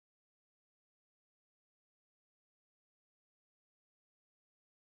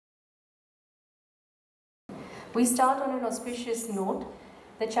We start on an auspicious note.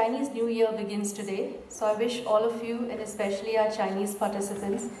 The Chinese New Year begins today, so I wish all of you, and especially our Chinese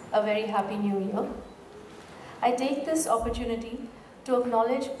participants, a very happy New Year. I take this opportunity to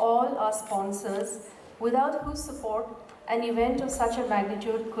acknowledge all our sponsors, without whose support an event of such a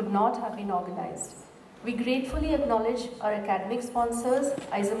magnitude could not have been organized. We gratefully acknowledge our academic sponsors,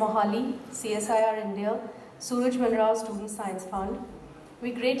 IISER Mohali, CSIR India, Suraj Manrao Student Science Fund. We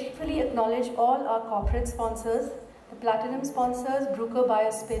gratefully acknowledge all our corporate sponsors, the platinum sponsors, Bruker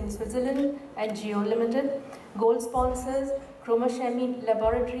Biospin Switzerland and Geo Limited, gold sponsors, Chromochemie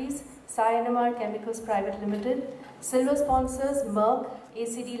Laboratories, NMR Chemicals Private Limited, silver sponsors, Merck,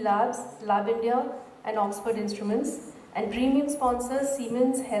 ACD Labs, Lab India and Oxford Instruments, and premium sponsors,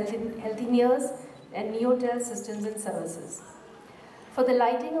 Siemens Healthineers and Neotel Systems and Services. For the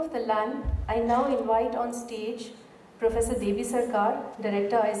lighting of the lamp, I now invite on stage Professor Devi Sarkar,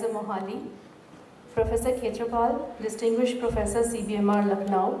 Director IISER Mohali, Professor Khetrapal, Distinguished Professor CBMR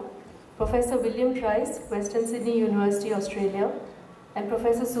Lucknow, Professor William Trice, Western Sydney University, Australia, and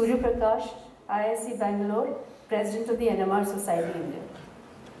Professor Surya Prakash, IISc Bangalore, President of the NMR Society, India.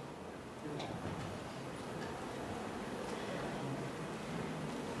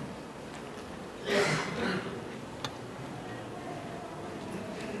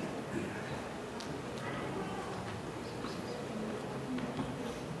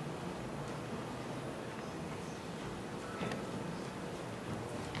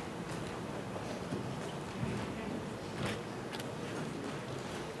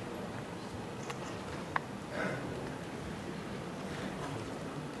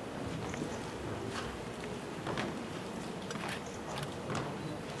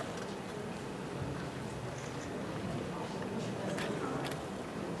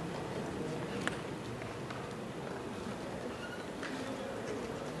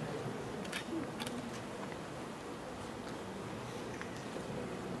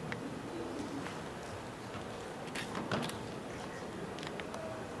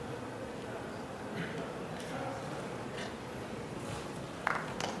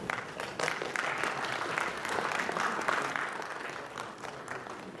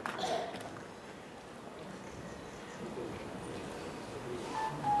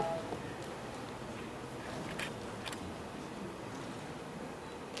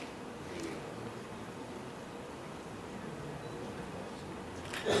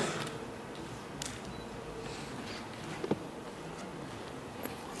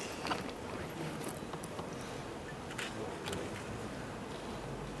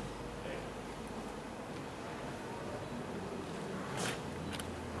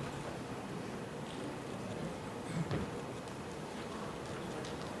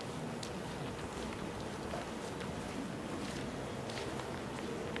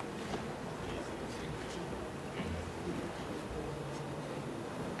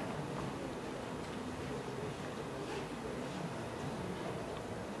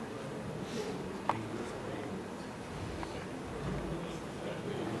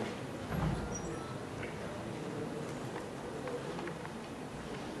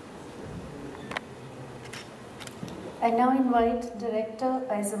 I now invite Director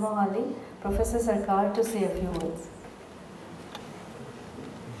IISER Mohali, Professor Sarkar, to say a few words.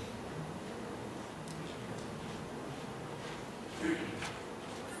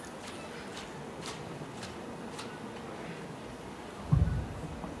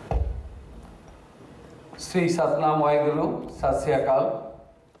 Sri Satnam Waheguru, Sat Sri Akal,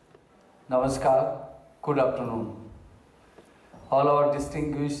 Namaskar, good afternoon. All our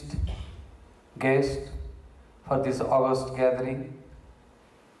distinguished guests for this August gathering,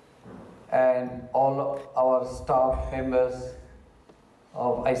 and all our staff members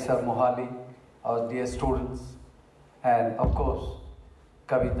of IISER Mohali, our dear students, and of course,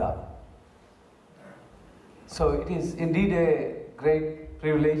 Kavita. So it is indeed a great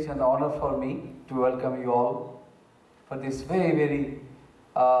privilege and honor for me to welcome you all for this very, very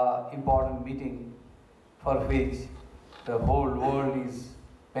important meeting for which the whole world is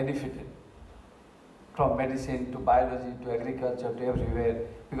benefited, from medicine to biology to agriculture to everywhere,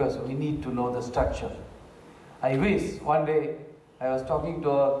 because we need to know the structure. I wish one day, I was talking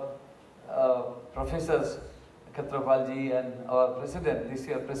to our professors, Khetrapalji and our president, this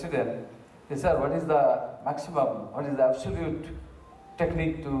year president, they said, what is the maximum, what is the absolute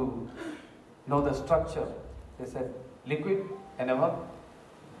technique to know the structure? They said, liquid, NMR,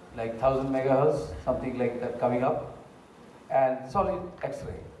 like 1000 megahertz, something like that coming up, and solid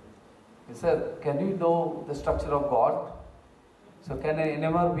X-ray. He said, can you know the structure of God? So can an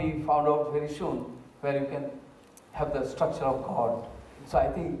NMR be found out very soon, where you can have the structure of God? So I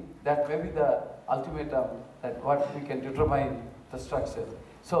think that may be the ultimatum that what we can determine the structure.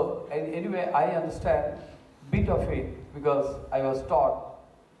 So anyway, I understand bit of it because I was taught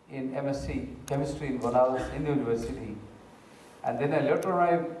in MSc chemistry in Banaras in the university, and then later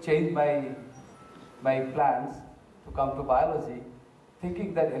I changed my plans to come to biology,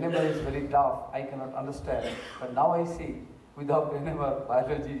 thinking that NMR is very tough, I cannot understand. But now I see without NMR,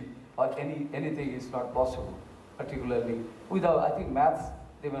 biology or anything is not possible, particularly without, I think maths,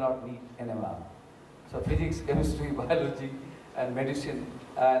 they may not need NMR. So physics, chemistry, biology and medicine,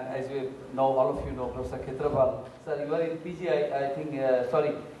 and as you know, all of you know, Professor Khetrapal, sir, you are in PG, I think,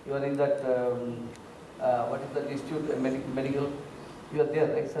 sorry, you are in that, what is that institute, medical, you are there,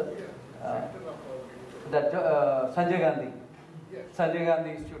 right sir? That Sanjay Gandhi. Yes. Sanjay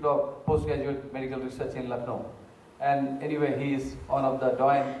Gandhi Institute of Postgraduate Medical Research in Lucknow. And anyway, he is one of the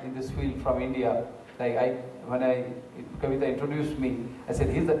doyen in this field from India. Like when Kavita introduced me, I said,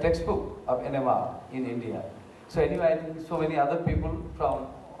 he's the textbook of NMR in India. So anyway, I think so many other people from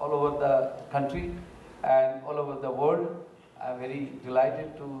all over the country and all over the world. I'm very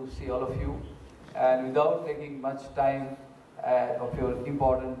delighted to see all of you. And without taking much time of your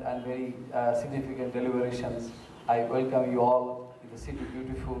important and very significant deliberations, I welcome you all in the city,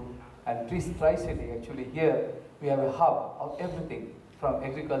 beautiful, and Tri-City. Actually here we have a hub of everything from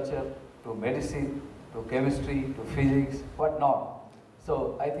agriculture to medicine to chemistry to physics, whatnot.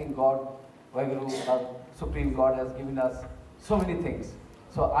 So I think God, Vaheguru, our Supreme God has given us so many things.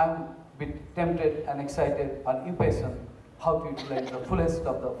 So I'm a bit tempted and excited and impatient how to utilize the fullest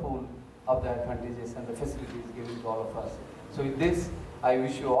of the advantages and the facilities given to all of us. So with this, I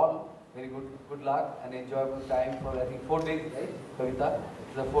wish you all very good luck and enjoyable time for, I think, 4 days, right, Kavita?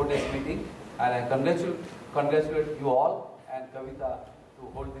 It's a 4 days meeting, and I congratulate you all and Kavita to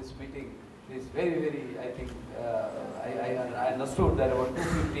hold this meeting. It is very, I think, I understood that about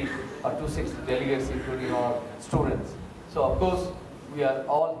 250 or 260 delegates, including our students. So of course, we are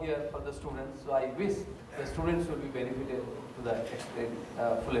all here for the students, so I wish the students will be benefited to the extent,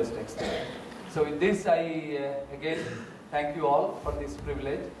 fullest extent. So with this, I again thank you all for this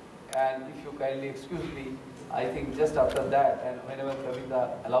privilege, and if you kindly excuse me, I think just after that, and whenever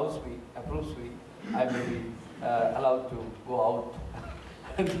Kavita approves me, I may be allowed to go out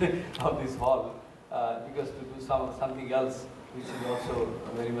of this hall because to do something else which is also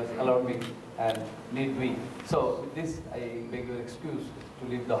very much allowed me and need me. So with this, I beg your excuse to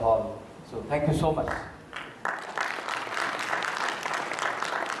leave the hall. So thank you so much.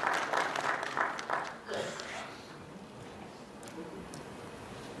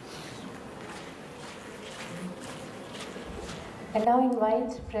 I now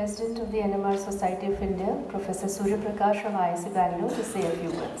invite President of the NMR Society of India, Professor Surya Prakash of IISER Bangalore, to say a few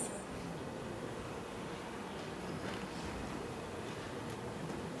words.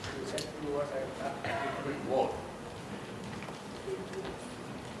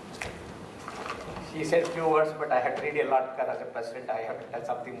 She said few words, but I had to read a lot because as a president I have to tell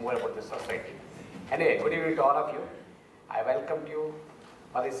something more about the society. Anyway, good evening to all of you. I welcome you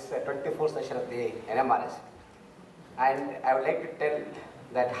for this 24th session of the NMRS. And I would like to tell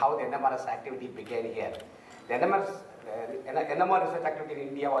that how the NMRS activity began here. The NMR research activity in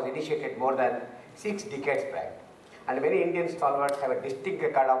India was initiated more than 6 decades back. And many Indian stalwarts have a distinct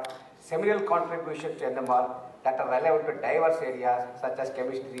record of seminal contributions to NMR that are relevant to diverse areas such as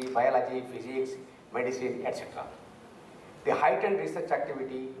chemistry, biology, physics, medicine, etc. The heightened research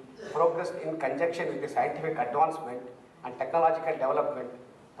activity progressed in conjunction with the scientific advancement and technological development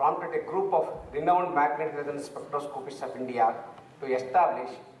prompted a group of renowned magnetic resonance spectroscopists of India to establish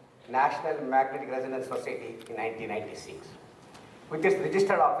National Magnetic Resonance Society in 1996 with its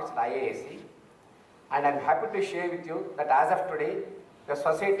registered office at IISc. And I am happy to share with you that as of today, the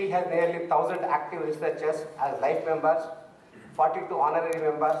society has nearly 1,000 active researchers as life members, 42 honorary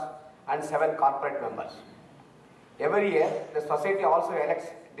members, and 7 corporate members. Every year, the society also elects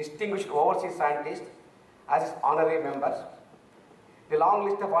distinguished overseas scientists as its honorary members. The long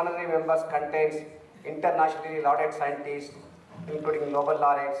list of honorary members contains internationally lauded scientists, including Nobel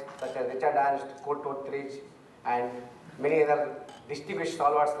laureates such as Richard Ernst, Kurt Wurtzbach, and many other distinguished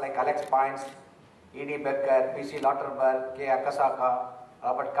stalwarts like Alex Pines, E.D. Becker, P.C. Lauterbach, K. Akasaka,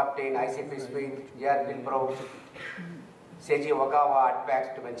 Robert Kapteyn, I.C.P. Smith, J.R. Wilbrow, Seiji Ogawa,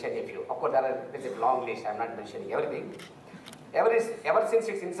 Atwax, to mention a few. Of course, there is a long list, I am not mentioning everything. Ever since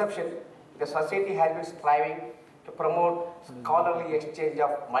its inception, the society has been striving to promote scholarly exchange of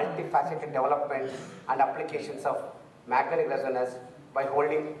multifaceted development and applications of magnetic resonance by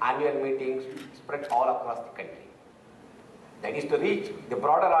holding annual meetings spread all across the country. That is to reach the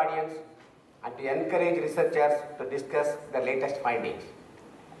broader audience and to encourage researchers to discuss the latest findings.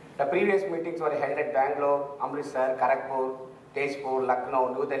 The previous meetings were held at Bangalore, Amritsar, Kharagpur, Tezpur,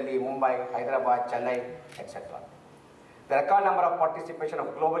 Lucknow, New Delhi, Mumbai, Hyderabad, Chennai, etc. The record number of participation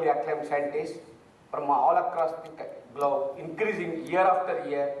of globally acclaimed scientists from all across the globe, increasing year after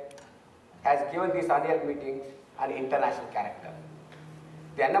year, has given these annual meetings an international character.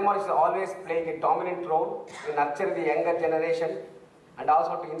 The NMRS is always playing a dominant role in nurturing the younger generation and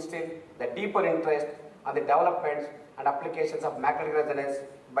also to instill the deeper interest on the developments and applications of magnetic resonance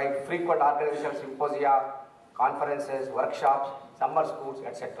by frequent organizational symposia, conferences, workshops, summer schools,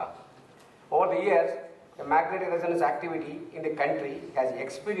 etc. Over the years, the magnetic resonance activity in the country has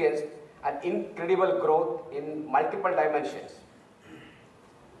experienced an incredible growth in multiple dimensions.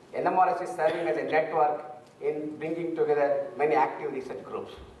 NMRS is serving as a network in bringing together many active research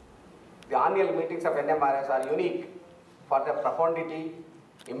groups. The annual meetings of NMRS are unique for their profundity,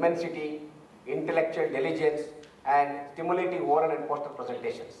 immensity, intellectual diligence, and stimulating oral and poster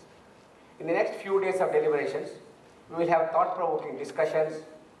presentations. In the next few days of deliberations, we will have thought-provoking discussions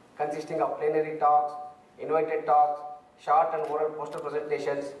consisting of plenary talks, invited talks, short and oral poster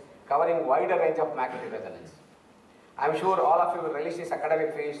presentations covering wider range of magnetic resonance. I am sure all of you will relish this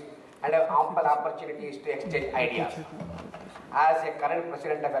academic feast and have ample opportunities to exchange ideas. As a current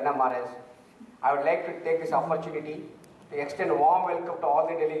president of NMRS, I would like to take this opportunity to extend a warm welcome to all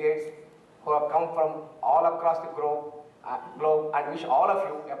the delegates who have come from all across the globe and wish all of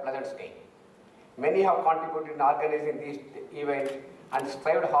you a pleasant stay. Many have contributed in organizing these events and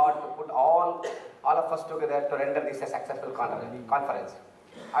strived hard to put all of us together to render this a successful conference.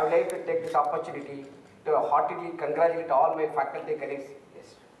 I would like to take this opportunity to heartily congratulate all my faculty colleagues,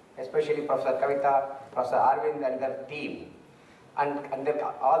 especially Professor Kavita, Professor Arvind and their team, and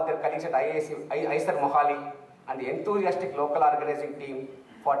all their colleagues at IISER Mohali and the enthusiastic local organizing team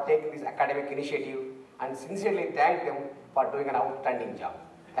for taking this academic initiative, and sincerely thank them for doing an outstanding job.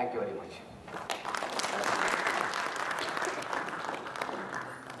 Thank you very much.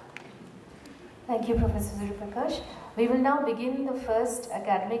 Thank you, Professor Surya Prakash. We will now begin the first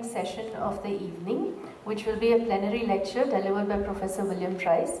academic session of the evening, which will be a plenary lecture delivered by Professor William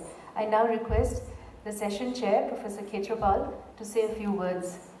Price. I now request the session chair, Professor Khetrapal, to say a few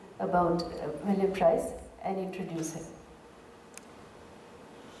words about William Price and introduce him.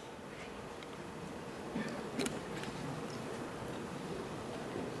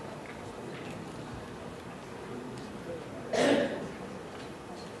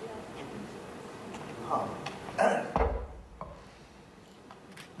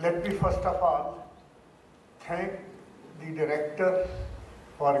 Let me first of all thank the director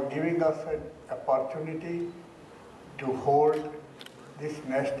for giving us an opportunity to hold this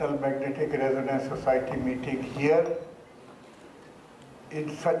National Magnetic Resonance Society meeting here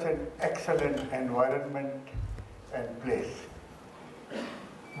in such an excellent environment and place.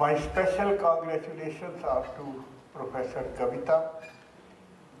 My special congratulations are to Professor Kavita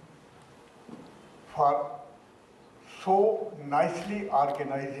for so nicely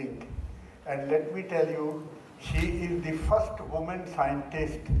organizing, and let me tell you, she is the first woman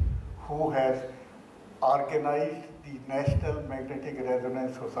scientist who has organized the National Magnetic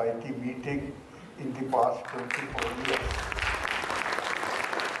Resonance Society meeting in the past 24 years.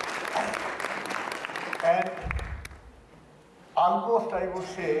 And almost I would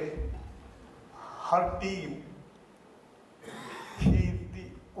say her team, she is the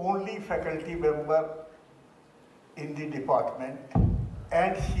only faculty member in the department,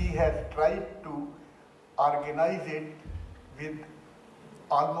 and she has tried to organize it with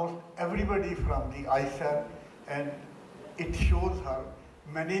almost everybody from the IISER, and it shows her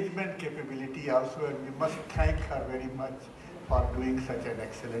management capability also, and we must thank her very much for doing such an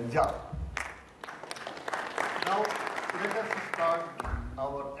excellent job. Now let us start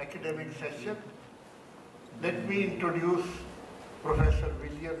our academic session. Let me introduce Professor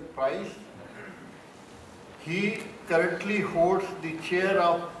William Price. He currently holds the chair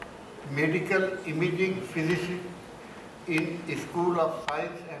of Medical Imaging Physics in School of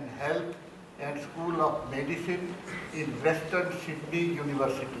Science and Health and School of Medicine in Western Sydney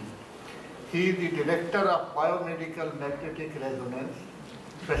University. He is the Director of Biomedical Magnetic Resonance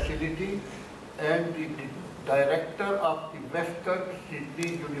Facility and the Director of the Western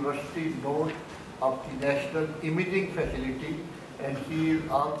Sydney University Node of the National Imaging Facility, and he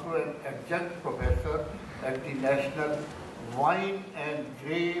is also an adjunct professor at the National Wine and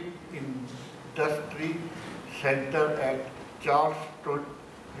Grape Industry Center at Charles Sturt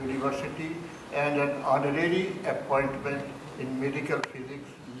University, and an honorary appointment in Medical Physics,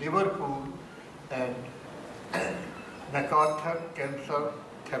 Liverpool, and MacArthur Cancer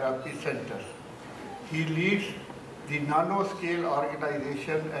Therapy Centers. He leads the Nanoscale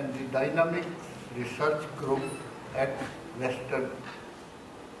Organization and the Dynamics Research Group at Western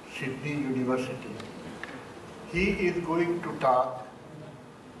Sydney University. He is going to talk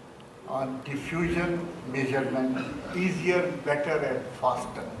on diffusion measurement, easier, better and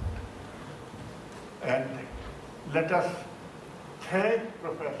faster. And let us thank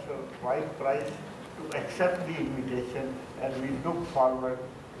Professor Mike Price to accept the invitation, and we look forward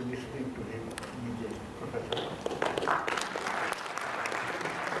to listening to him immediately. Professor.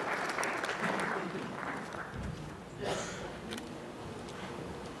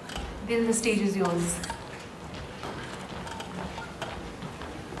 Bill, the stage is yours.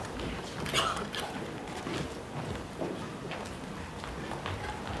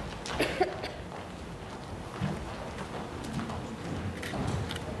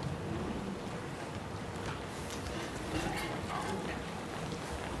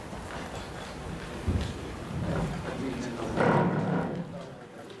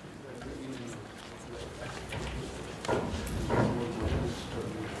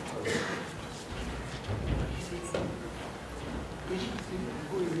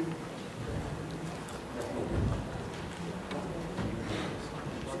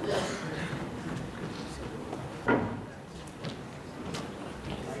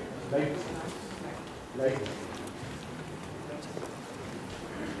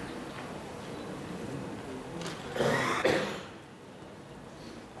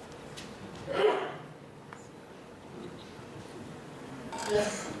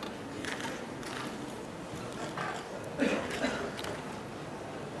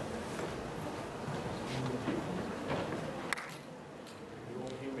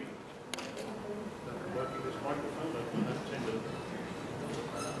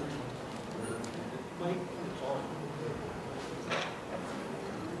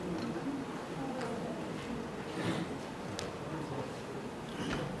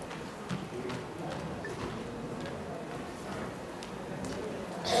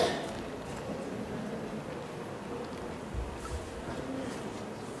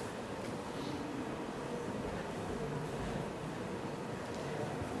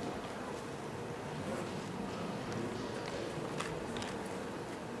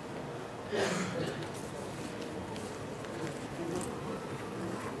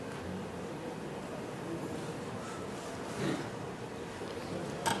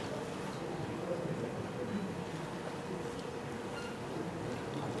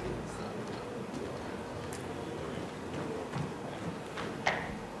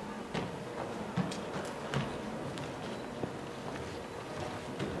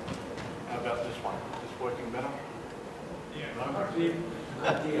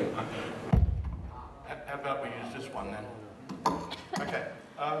 How about we use this one then? Okay.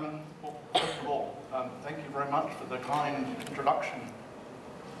 Well, first of all, thank you very much for the kind introduction,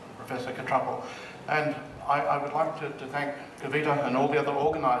 Professor Katruppel. And I would like to thank Kavita and all the other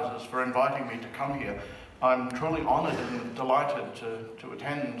organisers for inviting me to come here. I'm truly honoured and delighted to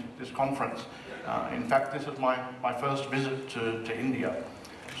attend this conference. In fact, this is my first visit to India.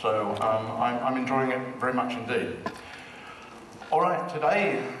 So I'm enjoying it very much indeed. All right,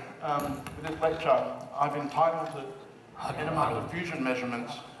 today, with this lecture, I've entitled it NMR diffusion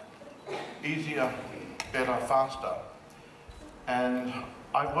measurements, easier, better, faster. And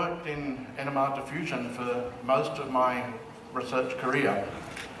I've worked in NMR diffusion for most of my research career.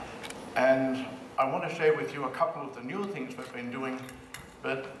 And I want to share with you a couple of the new things we've been doing,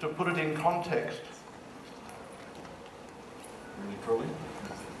 but to put it in context, really truly.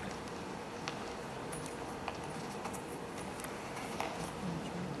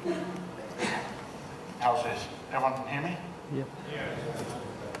 How's this? Everyone can hear me? Yep.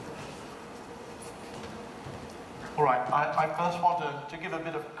 All right, I first want to give a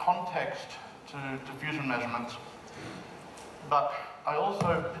bit of context to diffusion measurements, but I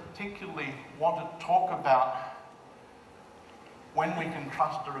also particularly want to talk about when we can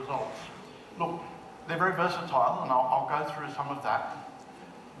trust the results. Look, they're very versatile, and I'll go through some of that,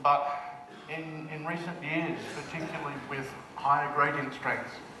 but in recent years, particularly with higher gradient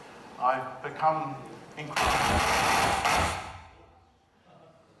strengths, I've become increasingly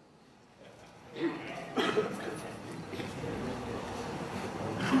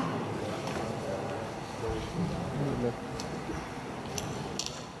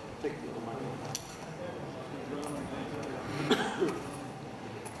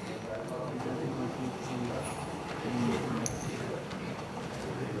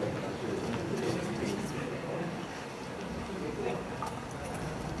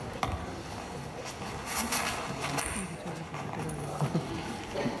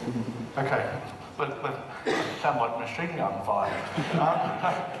Okay, sound like machine gun fire.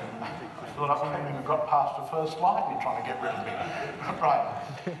 Thought I haven't even got past the first slide and you're trying to get rid of me.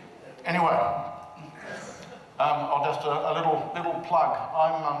 Right. Anyway, I'll just a little plug.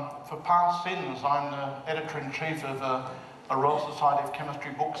 For past sins, I'm the editor-in-chief of a Royal Society of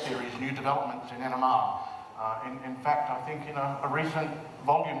Chemistry book series, New Developments in NMR. In fact, I think in a recent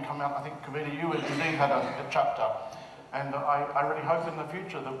volume come out, I think, Kavita, you indeed had a chapter. And I really hope in the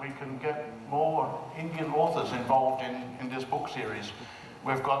future that we can get more Indian authors involved in this book series.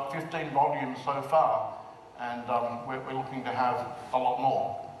 We've got 15 volumes so far, and we're looking to have a lot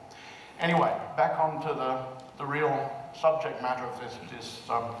more. Anyway, back on to the real subject matter of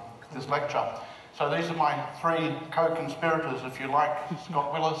this lecture. So these are my three co-conspirators, if you like,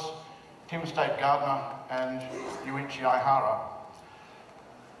 Scott Willis, Tim State Gardner, and Yuichi Aihara.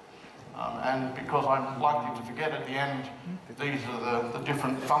 And because I'm likely to forget at the end, these are the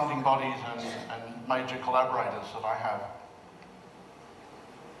different funding bodies and major collaborators that I have.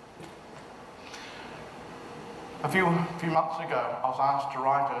 A few months ago, I was asked to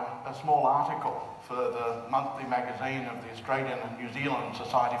write a small article for the monthly magazine of the Australian and New Zealand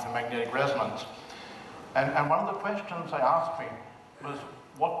Society for Magnetic Resonance. And one of the questions they asked me was,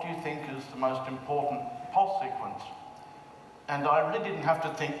 what do you think is the most important pulse sequence? And I really didn't have to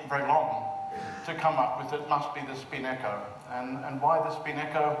think very long to come up with it must be the spin echo. And why the spin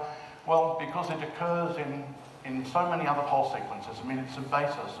echo? Well, because it occurs in so many other pulse sequences. I mean, it's the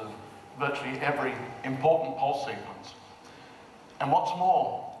basis of virtually every important pulse sequence. And what's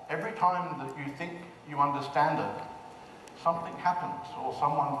more, every time that you think you understand it, something happens or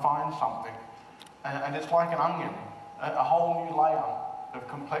someone finds something. And it's like an onion. A whole new layer of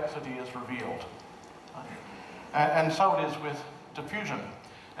complexity is revealed. And so it is with diffusion.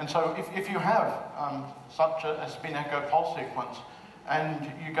 And so if you have such a spin echo pulse sequence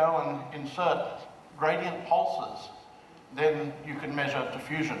and you go and insert gradient pulses, then you can measure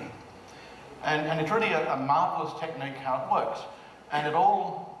diffusion. And it's really a marvelous technique how it works. And it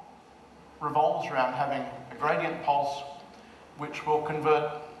all revolves around having a gradient pulse which will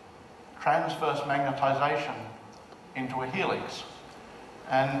convert transverse magnetization into a helix.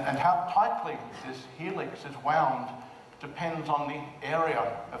 And how tightly this helix is wound depends on the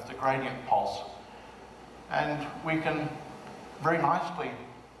area of the gradient pulse. And we can very nicely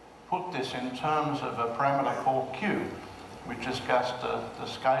put this in terms of a parameter called Q, which is just the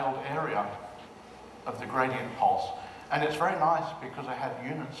scaled area of the gradient pulse. And it's very nice because it had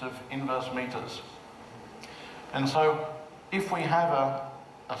units of inverse meters. And so if we have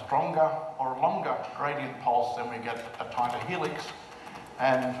a stronger or a longer gradient pulse, then we get a tighter helix.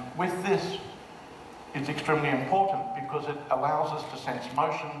 And with this, it's extremely important because it allows us to sense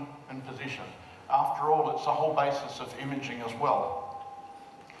motion and position. After all, it's the whole basis of imaging as well.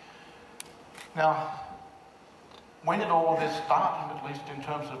 Now, when did all of this start, at least in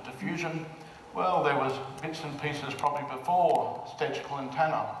terms of diffusion? Well, there was bits and pieces probably before Stejskal and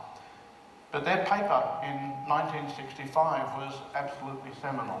Tanner. But their paper in 1965 was absolutely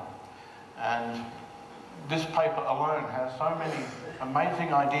seminal. And this paper alone has so many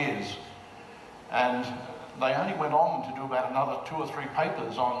amazing ideas. And they only went on to do about another 2 or 3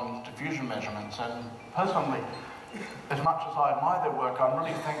 papers on diffusion measurements. And personally, as much as I admire their work, I'm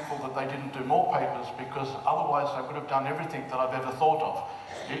really thankful that they didn't do more papers, because otherwise they would have done everything that I've ever thought of.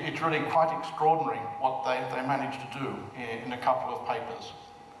 It's really quite extraordinary what they managed to do in a couple of papers.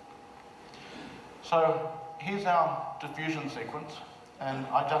 So here's our diffusion sequence, and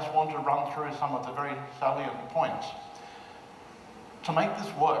I just want to run through some of the very salient points. To make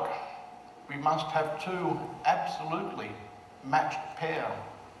this work, we must have 2 absolutely matched pair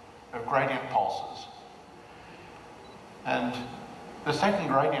of gradient pulses. And the second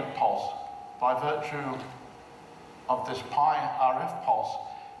gradient pulse, by virtue of this pi RF pulse,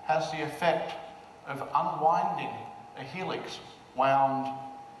 has the effect of unwinding a helix wound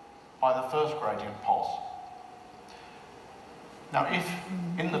by the first gradient pulse. Now, if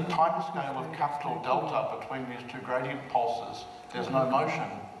in the time scale of capital delta between these 2 gradient pulses there's no motion,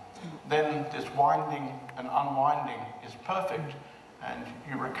 then this winding and unwinding is perfect, and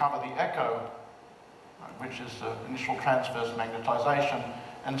you recover the echo, which is the initial transverse magnetization.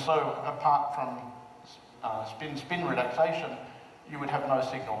 And so, apart from spin-spin relaxation, you would have no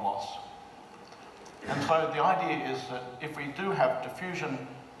signal loss. And so the idea is that if we do have diffusion,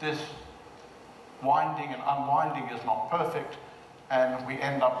 this winding and unwinding is not perfect, and we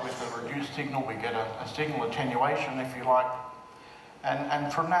end up with a reduced signal. We get a signal attenuation, if you like.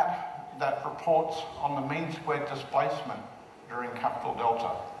 And from that reports on the mean squared displacement during capital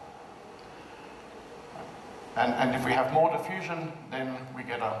delta. And if we have more diffusion, then we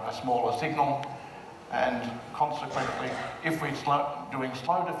get a smaller signal. And consequently, if we're doing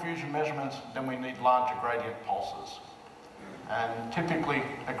slow diffusion measurements, then we need larger gradient pulses. And typically,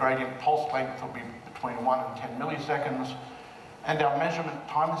 a gradient pulse length will be between 1 and 10 milliseconds, and our measurement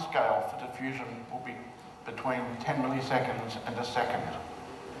timescale for diffusion will be between 10 milliseconds and a second.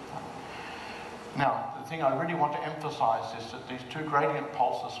 Now, the thing I really want to emphasize is that these two gradient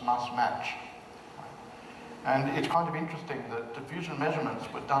pulses must match. And it's kind of interesting that diffusion measurements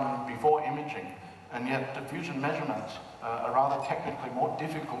were done before imaging, and yet diffusion measurements are rather technically more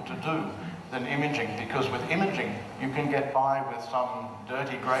difficult to do than imaging, because with imaging you can get by with some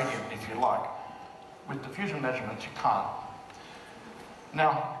dirty gradient if you like. With diffusion measurements you can't.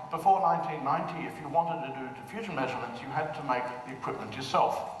 Now, before 1990, if you wanted to do diffusion measurements, you had to make the equipment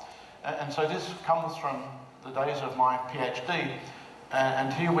yourself. And so this comes from the days of my PhD,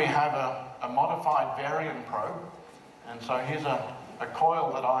 and here we have a modified variant probe. And so here's a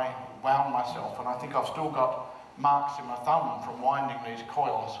coil that I wound myself, and I think I've still got marks in my thumb from winding these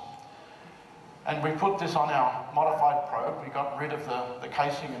coils. And we put this on our modified probe. We got rid of the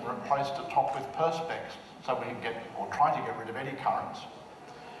casing and replaced the top with perspex, so we could try to get rid of eddy currents.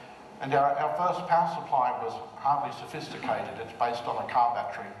 And our first power supply was hardly sophisticated. It's based on a car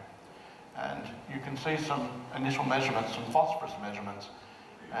battery. And you can see some initial measurements, some phosphorus measurements.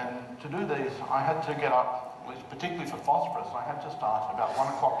 And to do these, I had to get up, particularly for phosphorus, I had to start about 1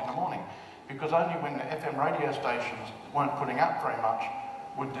 o'clock in the morning, because only when the FM radio stations weren't putting out very much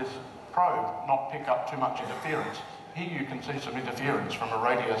would this probe not pick up too much interference. Here you can see some interference from a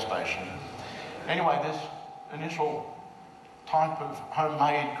radio station. Anyway, this initial type of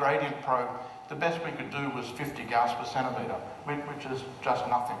homemade gradient probe, the best we could do was 50 Gauss per centimetre, which is just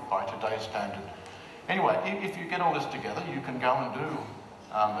nothing by today's standard. Anyway, if you get all this together, you can go and do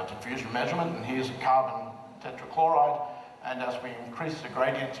a diffusion measurement, and here's carbon tetrachloride, and as we increase the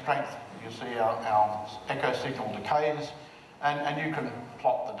gradient strength, you see our echo signal decays, and you can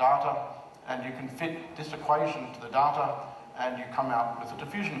plot the data, and you can fit this equation to the data, and you come out with a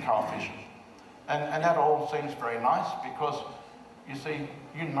diffusion coefficient. And that all seems very nice, because you see,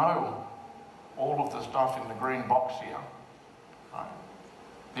 you know all of the stuff in the green box here. Right?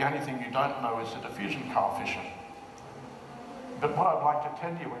 The only thing you don't know is the diffusion coefficient. But what I'd like to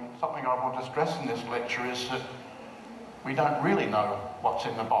tell you, and something I want to stress in this lecture, is that we don't really know what's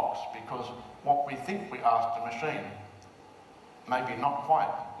in the box, because what we think we ask the machine may be not quite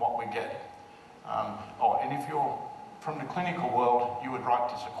what we get. And if you're from the clinical world, you would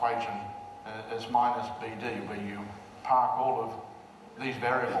write this equation as minus BD, where you park all of these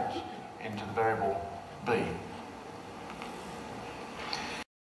variables into the variable B.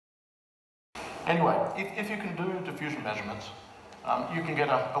 Anyway, if you can do diffusion measurements, you can get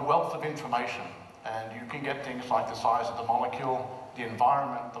a wealth of information, and you can get things like the size of the molecule, the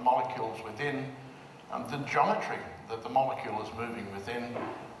environment the molecule's within, the geometry that the molecule is moving within,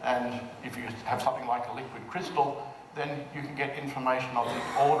 and if you have something like a liquid crystal, then you can get information of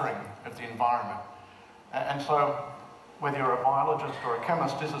the ordering of the environment. And so, whether you're a biologist or a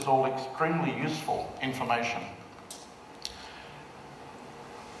chemist, this is all extremely useful information.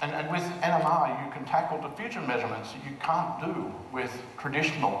 And with NMR, you can tackle diffusion measurements that you can't do with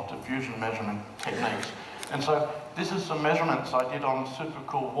traditional diffusion measurement techniques. And so this is some measurements I did on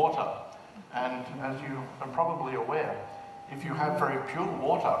supercooled water. And as you are probably aware, if you have very pure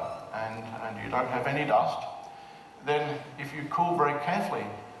water and you don't have any dust, then if you cool very carefully,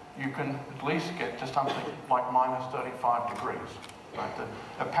 you can at least get to something like minus 35 degrees. Right?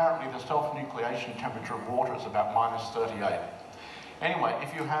 Apparently the self-nucleation temperature of water is about minus 38. Anyway,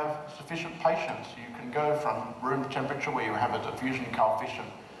 if you have sufficient patience, you can go from room temperature, where you have a diffusion coefficient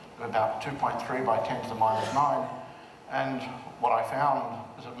of about 2.3 by 10 to the minus 9, and what I found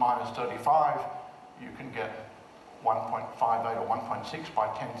is at minus 35, you can get 1.58 or 1.6 by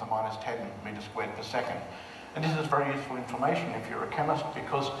 10 to the minus 10 meters squared per second. And this is very useful information if you're a chemist,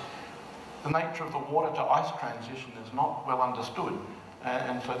 because the nature of the water to ice transition is not well understood.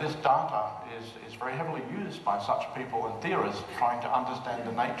 And so this data is very heavily used by such people and theorists trying to understand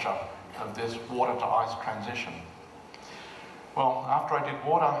the nature of this water to ice transition. Well, after I did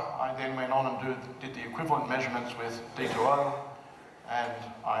water, I then went on and did the equivalent measurements with D2O, and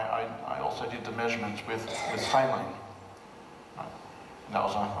I also did the measurements with saline. And that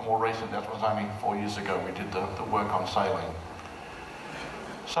was a more recent, that was only 4 years ago we did the work on saline.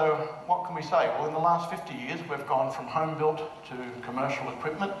 So what can we say? Well, in the last 50 years, we've gone from home-built to commercial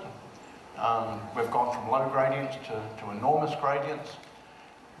equipment. We've gone from low gradients to enormous gradients.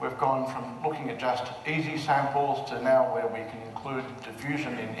 We've gone from looking at just easy samples to now where we can include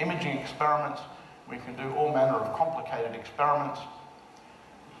diffusion in imaging experiments. We can do all manner of complicated experiments.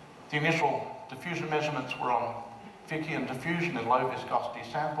 The initial diffusion measurements were on Fickian diffusion in low viscosity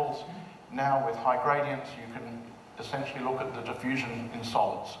samples. Now with high gradients, you can essentially look at the diffusion in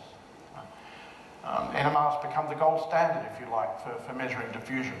solids. NMRs become the gold standard, if you like, for measuring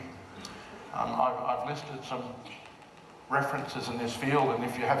diffusion. I've listed some references in this field, and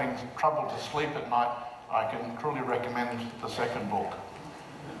if you're having trouble to sleep at night, I can truly recommend the second book.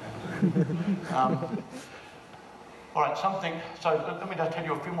 All right, so let me just tell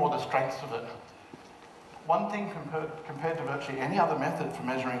you a few more of the strengths of it. One thing compared to virtually any other method for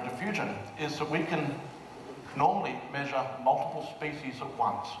measuring diffusion is that we can normally measure multiple species at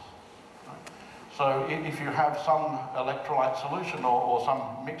once. So if you have some electrolyte solution or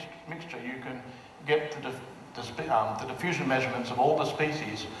some mixture, you can get the diffusion measurements of all the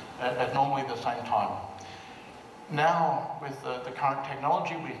species at normally the same time. Now, with the current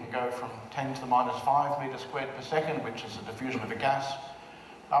technology, we can go from 10 to the -5 meters squared per second, which is the diffusion of a gas,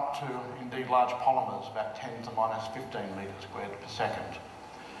 up to, indeed, large polymers, about 10 to the -15 meters squared per second.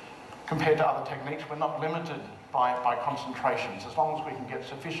 Compared to other techniques, we're not limited by concentrations. As long as we can get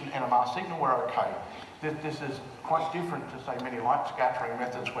sufficient NMR signal, we're okay. This is quite different to, say, many light scattering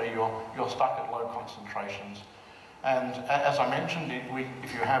methods where you're stuck at low concentrations. And as I mentioned,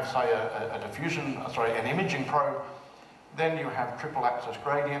 if you have, say, an imaging probe, then you have triple axis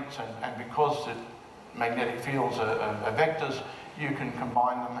gradients, and because the magnetic fields are vectors, you can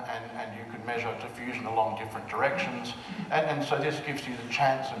combine them and you can measure diffusion along different directions. And so this gives you the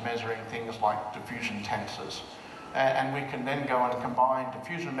chance of measuring things like diffusion tensors. And we can then go and combine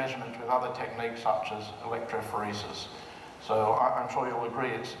diffusion measurements with other techniques such as electrophoresis. So I'm sure you'll agree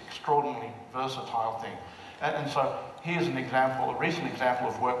it's an extraordinarily versatile thing. And so here's an example, a recent example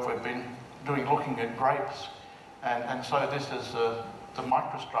of work we've been doing looking at grapes. And so this is the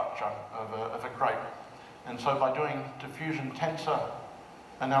microstructure of a grape. And so by doing diffusion tensor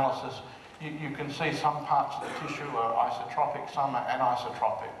analysis, you can see some parts of the tissue are isotropic, some are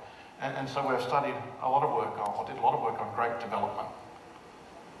anisotropic. And so we've studied a lot of work on, or did a lot of work on grape development.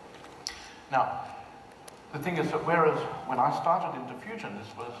 Now, the thing is that whereas when I started in diffusion,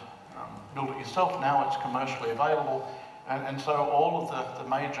 this was build it yourself, now it's commercially available. And so all of the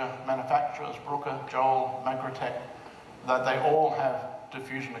major manufacturers, Brooker, Joel, Magritech, they all have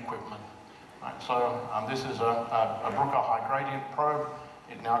diffusion equipment. Right, so this is a Brooker high gradient probe.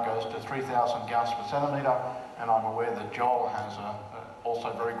 It now goes to 3,000 gauss per centimetre, and I'm aware that Joel has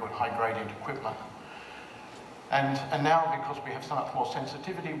also very good high gradient equipment. And now, because we have so much more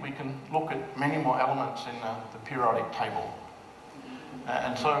sensitivity, we can look at many more elements in the periodic table.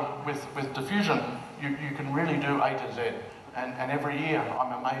 And so with diffusion, you can really do A to Z. And every year,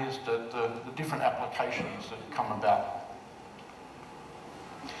 I'm amazed at the different applications that come about.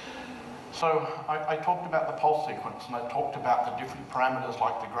 So I talked about the pulse sequence, and I talked about the different parameters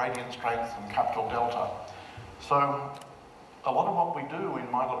like the gradient strength and capital delta. So a lot of what we do in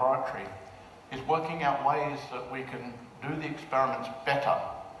my laboratory is working out ways that we can do the experiments better,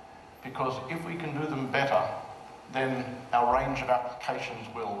 because if we can do them better, then our range of applications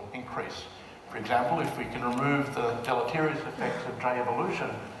will increase. For example, if we can remove the deleterious effects of J evolution,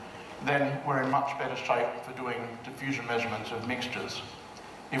 then we're in much better shape for doing diffusion measurements of mixtures.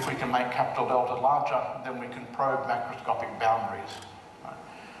 If we can make capital delta larger, then we can probe macroscopic boundaries.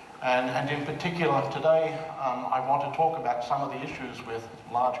 And in particular today, I want to talk about some of the issues with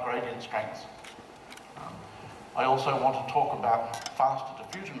large gradient strengths. I also want to talk about faster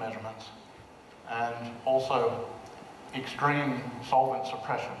diffusion measurements and also extreme solvent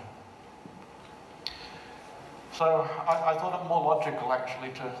suppression. So I thought it more logical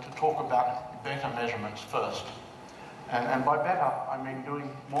actually to talk about better measurements first. And by better, I mean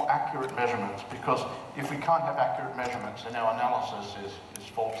doing more accurate measurements, because if we can't have accurate measurements, then our analysis is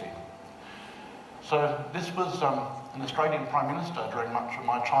faulty. So this was an Australian Prime Minister during much of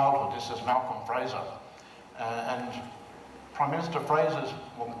my childhood. This is Malcolm Fraser. And Prime Minister Fraser's,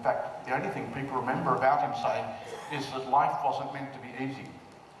 well, in fact, the only thing people remember about him saying is that life wasn't meant to be easy.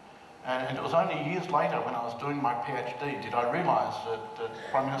 And it was only years later, when I was doing my PhD, did I realise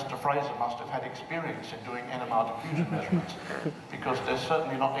that Prime Minister Fraser must have had experience in doing NMR diffusion measurements, because they're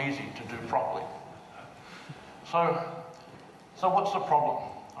certainly not easy to do properly. So what's the problem?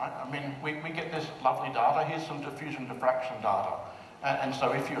 Right? I mean, we get this lovely data. Here's some diffusion diffraction data. And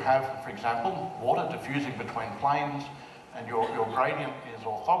so if you have, for example, water diffusing between planes and your gradient is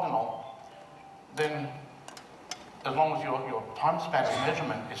orthogonal, then as long as your time span of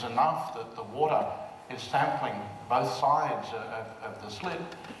measurement is enough that the water is sampling both sides of the slit,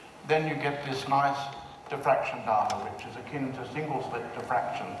 then you get this nice diffraction data, which is akin to single slit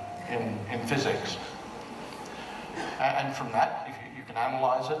diffraction in physics. And from that, if you can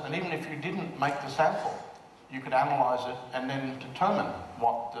analyze it, and even if you didn't make the sample, you could analyze it and then determine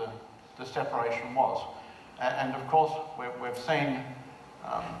what the separation was. And of course, we've seen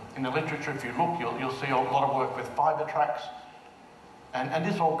in the literature, if you look, you'll see a lot of work with fibre tracks, and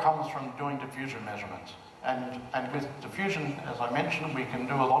this all comes from doing diffusion measurements. And with diffusion, as I mentioned, we can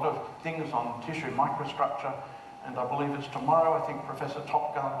do a lot of things on tissue microstructure, and I believe it's tomorrow, I think Professor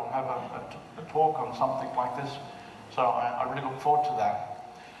Topgard will have a talk on something like this, so I really look forward to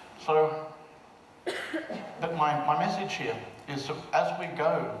that. So, but my message here is that as we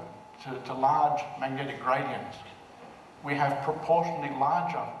go to large magnetic gradients, we have proportionally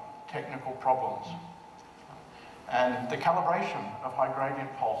larger technical problems. And the calibration of high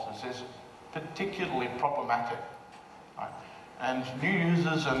gradient pulses is particularly problematic. Right? And new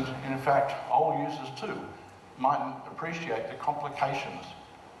users, and in fact old users too, mightn't appreciate the complications,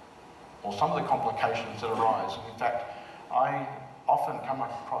 or some of the complications that arise. And in fact, I often come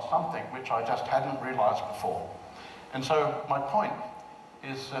across something which I just hadn't realised before. And so my point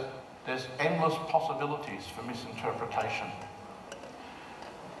is that there's endless possibilities for misinterpretation.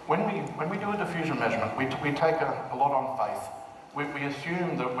 When we do a diffusion measurement, we take a lot on faith. We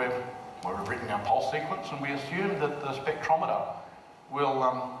assume that we've written our pulse sequence, and we assume that the spectrometer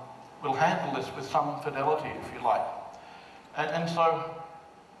will handle this with some fidelity, if you like. And so,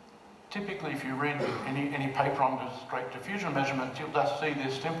 typically, if you read any paper on straight diffusion measurements, you'll just see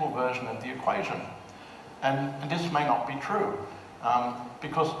this simple version of the equation. And this may not be true,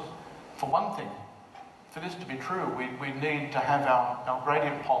 because for one thing, for this to be true, we need to have our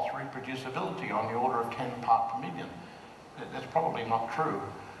gradient pulse reproducibility on the order of 10 parts per million. That's probably not true.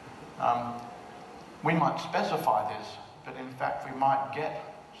 We might specify this, but in fact we might get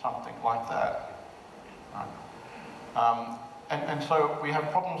something like that. Right? And so we have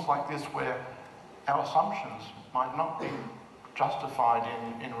problems like this where our assumptions might not be justified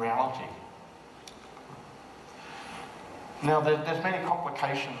in reality. Now, there's many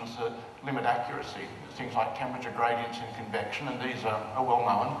complications that limit accuracy. There's things like temperature gradients and convection, and these are well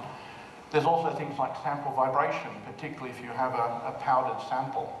known. There's also things like sample vibration, particularly if you have a powdered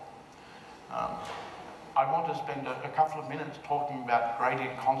sample. I want to spend a couple of minutes talking about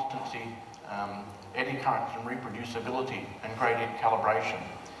gradient constancy, eddy currents and reproducibility, and gradient calibration.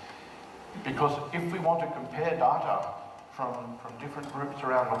 Because if we want to compare data from different groups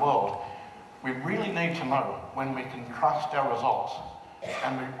around the world, we really need to know when we can trust our results,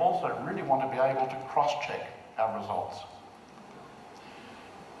 and we also really want to be able to cross-check our results.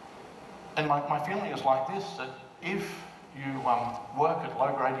 And my feeling is like this, that if you work at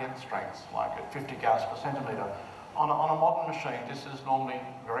low gradient strengths, like at 50 Gauss per centimetre, on a modern machine, this is normally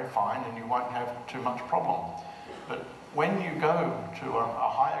very fine and you won't have too much problem. But when you go to a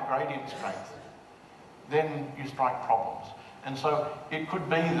higher gradient strength, then you strike problems. And so it could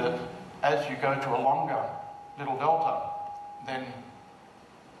be that as you go to a longer little delta, then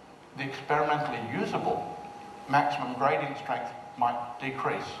the experimentally usable maximum gradient strength might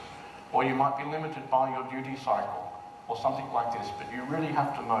decrease, or you might be limited by your duty cycle, or something like this. But you really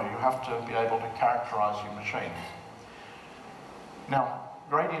have to know, you have to be able to characterise your machine. Now,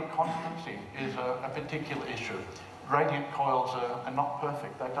 gradient constancy is a particular issue. Gradient coils are not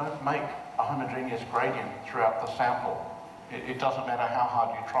perfect. They don't make a homogeneous gradient throughout the sample. It doesn't matter how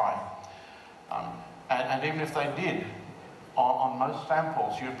hard you try. And even if they did, on most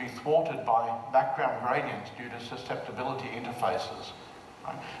samples, you'd be thwarted by background gradients due to susceptibility interfaces.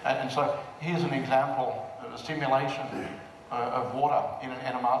 Right? And so here's an example of a simulation of water in an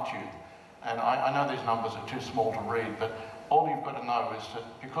NMR tube. And I know these numbers are too small to read, but all you've got to know is that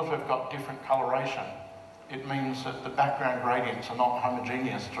because we've got different coloration, it means that the background gradients are not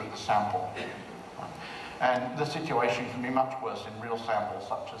homogeneous through the sample. Right? And the situation can be much worse in real samples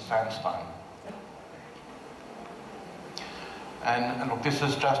such as sandstone. And look, this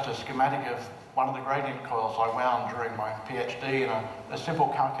is just a schematic of one of the gradient coils I wound during my PhD in a simple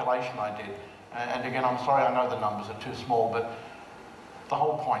calculation I did. And again, I'm sorry, I know the numbers are too small, but the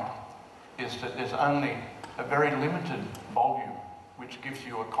whole point is that there's only a very limited volume which gives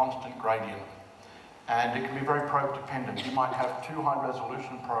you a constant gradient. And it can be very probe dependent. You might have two high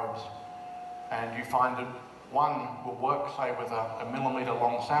resolution probes and you find that one will work, say, with a millimetre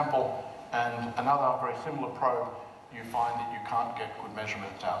long sample, and another very similar probe you find that you can't get good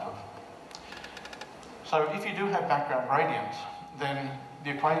measurements out of. So if you do have background gradients, then the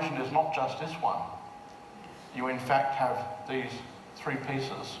equation is not just this one. You in fact have these three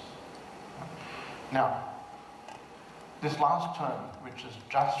pieces. Now, this last term, which is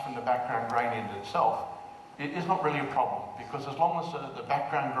just from the background gradient itself, it is not really a problem, because as long as the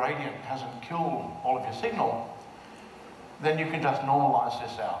background gradient hasn't killed all of your signal, then you can just normalize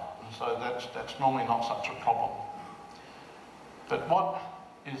this out. And so that's normally not such a problem. But what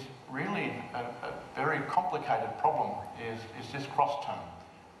is really a very complicated problem is this cross term.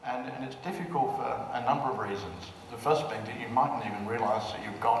 And it's difficult for a number of reasons. The first being that you mightn't even realise that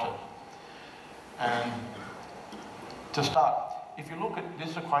you've got it. And to start, if you look at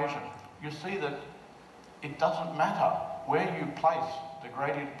this equation, you see that it doesn't matter where you place the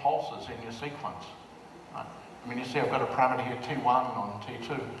gradient pulses in your sequence. Right? I mean, you see I've got a parameter here, T1 on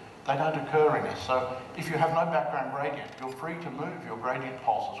T2. They don't occur in this. So if you have no background gradient, you're free to move your gradient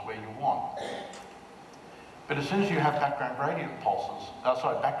pulses where you want. But as soon as you have background gradient pulses,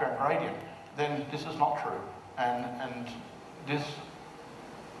 background gradient, then this is not true. And this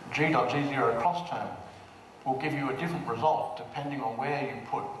G.G0 cross term will give you a different result depending on where you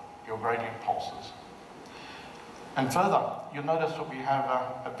put your gradient pulses. And further, you'll notice that we have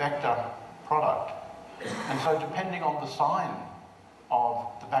a vector product. And so depending on the sign of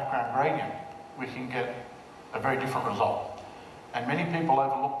the background gradient, we can get a very different result. And many people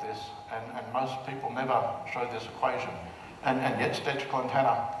overlook this, and most people never show this equation. And yet statistical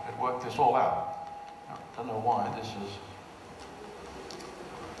antenna had worked this all out. I don't know why this is...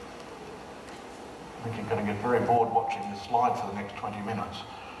 I think you're going to get very bored watching this slide for the next 20 minutes.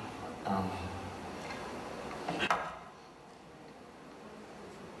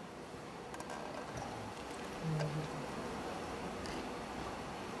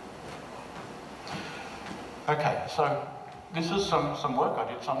 Okay, so this is some work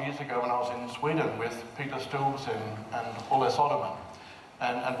I did some years ago when I was in Sweden with Peter Stills and Olle Soderman.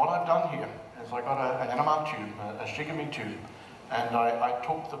 And what I've done here is I got an NMR tube, a Shigami tube, and I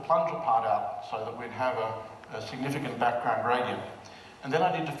took the plunger part out so that we'd have a significant background gradient. And then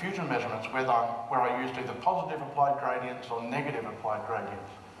I did diffusion measurements where I used either positive applied gradients or negative applied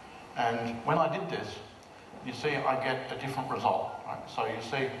gradients. And when I did this, you see I get a different result. Right? So you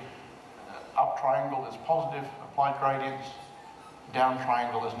see up triangle is positive applied gradients, down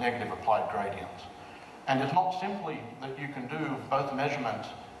triangle is negative applied gradients. And it's not simply that you can do both measurements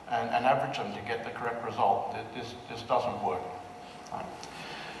and average them to get the correct result. This doesn't work. Right?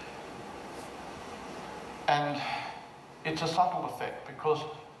 And it's a subtle effect because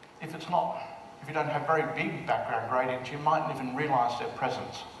if you don't have very big background gradients, you mightn't even realise their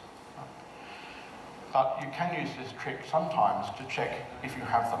presence. Right? But you can use this trick sometimes to check if you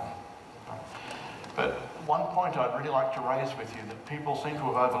have them. Right? But one point I'd really like to raise with you that people seem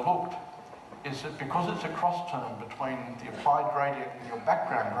to have overlooked is that because it's a cross term between the applied gradient and your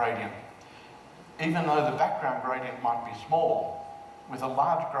background gradient, even though the background gradient might be small, with a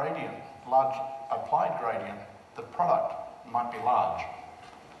large gradient, large applied gradient, the product might be large.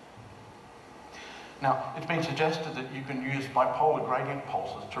 Now, it's been suggested that you can use bipolar gradient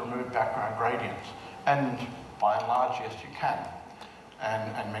pulses to remove background gradients, and by and large, yes, you can.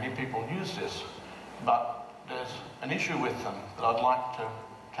 And many people use this, but there's an issue with them that I'd like to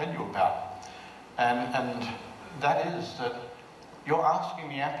tell you about. And that is that you're asking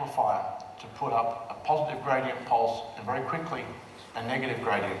the amplifier to put up a positive gradient pulse and very quickly a negative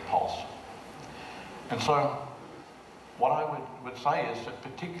gradient pulse. And so what I would say is that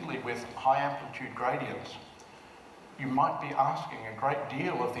particularly with high amplitude gradients, you might be asking a great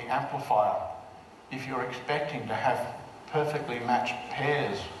deal of the amplifier if you're expecting to have perfectly matched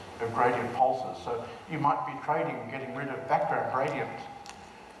pairs of gradient pulses. So you might be trading getting rid of background gradients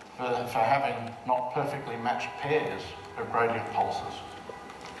for having not perfectly matched pairs of gradient pulses.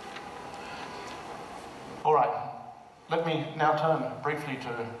 All right, let me now turn briefly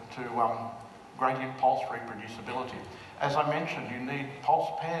to gradient pulse reproducibility. As I mentioned, you need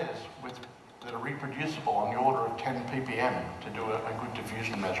pulse pairs that are reproducible on the order of 10 ppm to do a good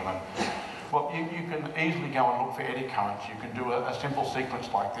diffusion measurement. Well, you can easily go and look for eddy currents. You can do a simple sequence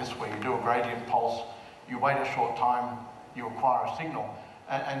like this where you do a gradient pulse, you wait a short time, you acquire a signal,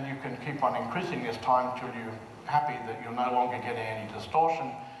 and you can keep on increasing this time till you're happy that you're no longer getting any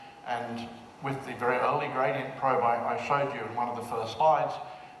distortion. And with the very early gradient probe I showed you in one of the first slides,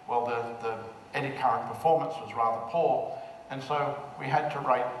 well, the eddy current performance was rather poor, and so we had to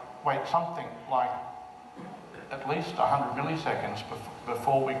wait something like at least 100 milliseconds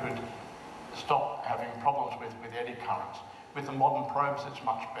before we could stop having problems with eddy currents. With the modern probes, it's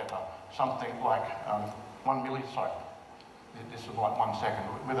much better. Something like 1 millisecond. This is like 1 second.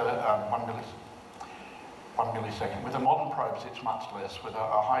 With a 1 millisecond. With the modern probes, it's much less. With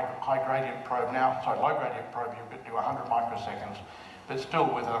a high gradient probe now, low gradient probe, you could do 100 microseconds. But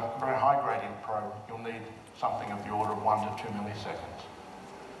still, with a very high gradient probe, you'll need something of the order of 1 to 2 milliseconds.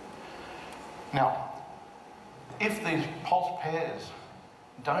 Now, if these pulse pairs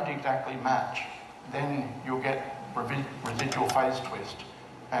don't exactly match, then you'll get residual phase twist.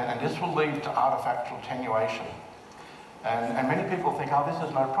 And this will lead to artifactual attenuation. And many people think, oh, this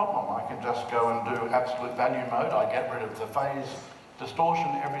is no problem. I can just go and do absolute value mode. I get rid of the phase distortion,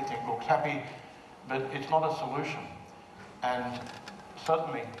 everything looks happy, but it's not a solution. And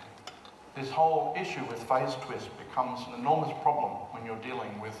certainly, this whole issue with phase twist becomes an enormous problem when you're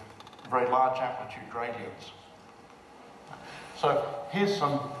dealing with very large amplitude gradients. So here's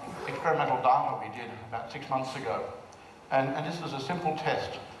some experimental data we did about 6 months ago. And this is a simple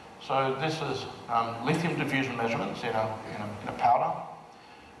test. So this is lithium diffusion measurements in a powder.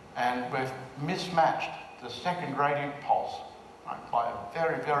 And we've mismatched the second gradient pulse, right, by a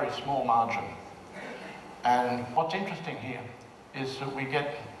very, very small margin. And what's interesting here is that we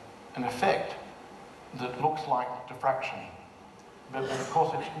get an effect that looks like diffraction. But of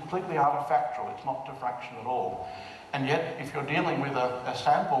course it's completely artifactual, it's not diffraction at all. And yet, if you're dealing with a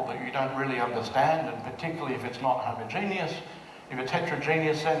sample that you don't really understand, and particularly if it's not homogeneous, if it's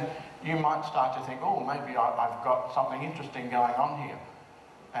heterogeneous, then you might start to think, oh, maybe I've got something interesting going on here.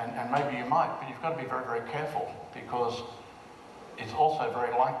 And maybe you might, but you've got to be very, very careful, because it's also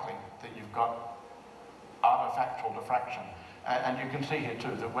very likely that you've got artifactual diffraction. And you can see here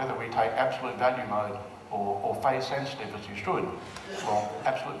too that whether we take absolute value mode or phase sensitive as you should, well,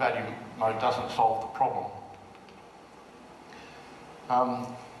 absolute value mode doesn't solve the problem.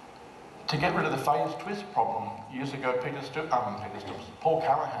 To get rid of the phase twist problem, years ago, Paul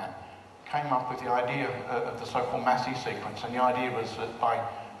Callahan came up with the idea of the so-called Massey sequence, and the idea was that by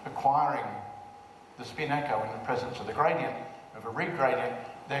acquiring the spin echo in the presence of the gradient, of a Reed gradient,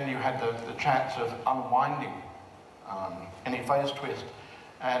 then you had the chance of unwinding any phase twist,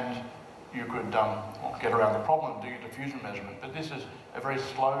 and you could get around the problem and do your diffusion measurement. But this is a very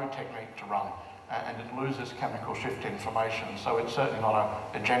slow technique to run, and it loses chemical shift information, so it's certainly not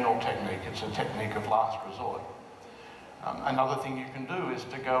a general technique, it's a technique of last resort. Another thing you can do is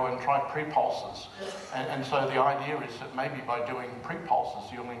to go and try pre-pulses, and so the idea is that maybe by doing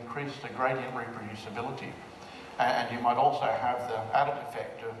pre-pulses you'll increase the gradient reproducibility, and you might also have the added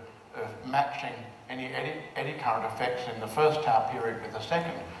effect of matching any eddy current effects in the first tau period with the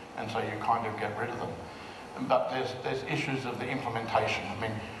second, and so you kind of get rid of them. But there's issues of the implementation. I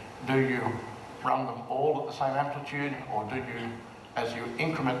mean, do you run them all at the same amplitude, or do you, as you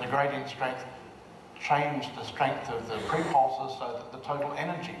increment the gradient strength, change the strength of the pre-pulses so that the total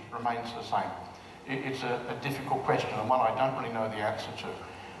energy remains the same? It's a difficult question, and one I don't really know the answer to.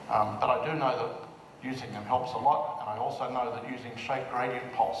 But I do know that using them helps a lot, and I also know that using shape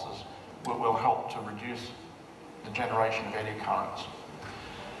gradient pulses will help to reduce the generation of eddy currents.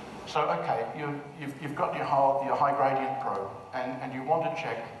 So, okay, you've got your high gradient probe, and you want to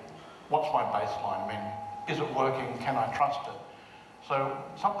check, what's my baseline? I mean, is it working? Can I trust it? So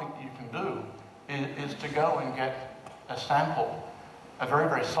something you can do is to go and get a sample, a very,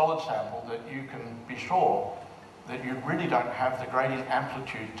 very solid sample that you can be sure that you really don't have the gradient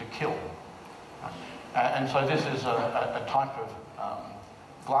amplitude to kill. And so this is a type of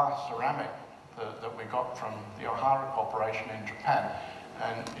glass ceramic that we got from the Ohara Corporation in Japan,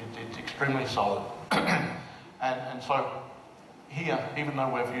 and it's extremely solid. and so here, even though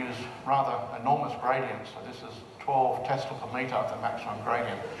we've used rather enormous gradients, so this is 12 Tesla per meter, the maximum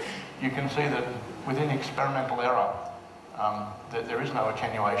gradient, you can see that within experimental error, that there is no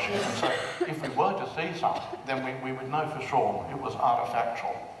attenuation. And so if we were to see some, then we would know for sure it was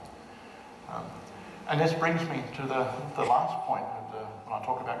artifactual. And this brings me to the last point when I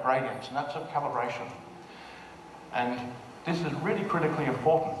talk about gradients, and that's of calibration. And this is really critically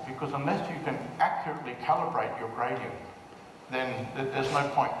important, because unless you can accurately calibrate your gradient, then there's no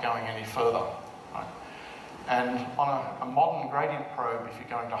point going any further. Right? And on a modern gradient probe, if you're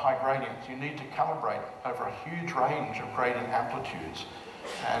going to high gradients, you need to calibrate over a huge range of gradient amplitudes,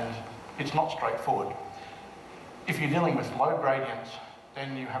 and it's not straightforward. If you're dealing with low gradients,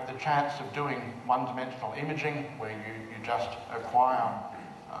 then you have the chance of doing one-dimensional imaging, where you just acquire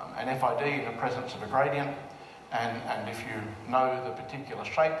an FID in the presence of a gradient, and if you know the particular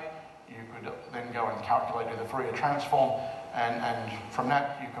shape, you could then go and calculate the Fourier transform, and from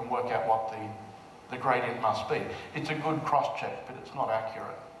that you can work out what the gradient must be. It's a good cross-check, but it's not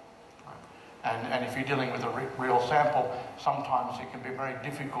accurate. And if you're dealing with a real sample, sometimes it can be very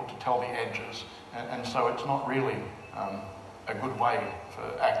difficult to tell the edges, and so it's not really a good way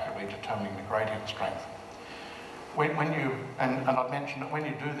for accurately determining the gradient strength. And I've mentioned that when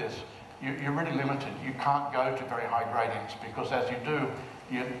you do this, you're really limited. You can't go to very high gradients, because as you do,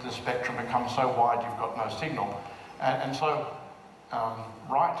 the spectrum becomes so wide you've got no signal. And so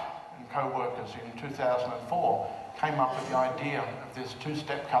Wright and co-workers in 2004 came up with the idea of this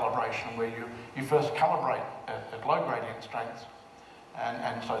two-step calibration, where you first calibrate at low gradient strengths,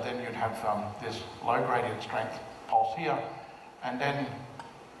 and so then you'd have this low gradient strength pulse here, and then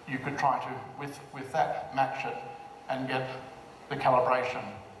you could try to, with that, match it and get the calibration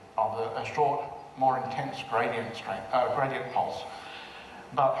of a short, more intense gradient pulse.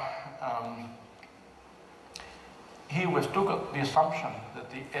 But here we've still got the assumption that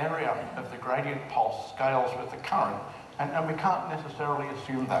the area of the gradient pulse scales with the current, and we can't necessarily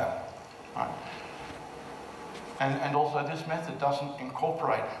assume that. Right? And also this method doesn't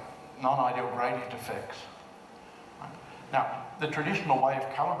incorporate non-ideal gradient effects. Right? Now, the traditional way of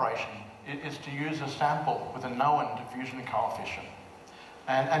calibration is to use a sample with a known diffusion coefficient.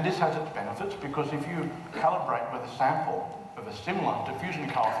 And this has its benefits, because if you calibrate with a sample of a similar diffusion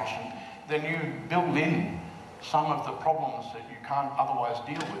coefficient, then you build in some of the problems that you can't otherwise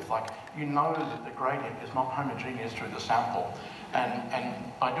deal with. Like, you know that the gradient is not homogeneous through the sample. And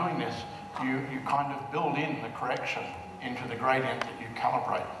by doing this, you kind of build in the correction into the gradient that you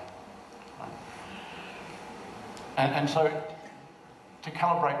calibrate. Right? And so, to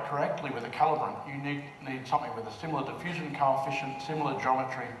calibrate correctly with a calibrant, you need something with a similar diffusion coefficient, similar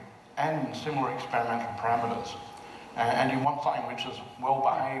geometry, and similar experimental parameters. And you want something which is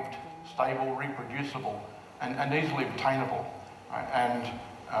well-behaved, stable, reproducible, and easily obtainable. Right? And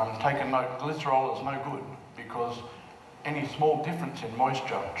take a note, glycerol is no good, because any small difference in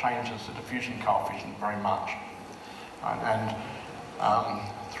moisture changes the diffusion coefficient very much. Right? And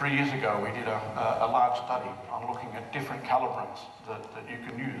 3 years ago, we did a large study on looking at different calibrants that you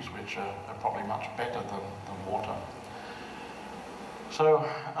can use, which are probably much better than water. So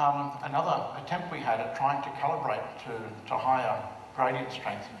another attempt we had at trying to calibrate to higher gradient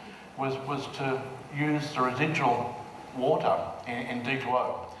strength was to use the residual water in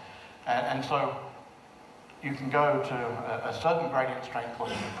D2O. And so you can go to a certain gradient strength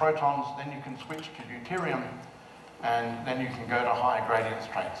looking at protons, then you can switch to deuterium, and then you can go to higher gradient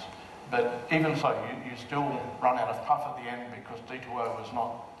strengths. But even so, you still run out of puff at the end because D2O was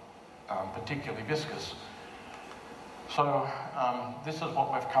not particularly viscous. So this is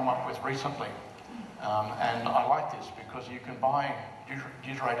what we've come up with recently. And I like this because you can buy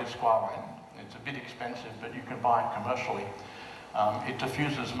deuterated squalane. It's a bit expensive, but you can buy it commercially. It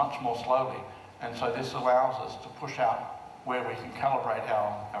diffuses much more slowly. And so this allows us to push out where we can calibrate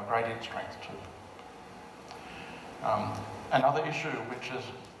our gradient strength to. Another issue which is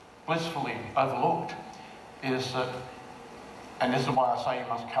blissfully overlooked is that, and this is why I say you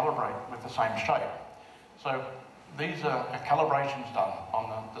must calibrate with the same shape. So these are calibrations done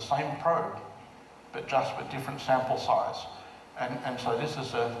on the same probe, but just with different sample size. And so this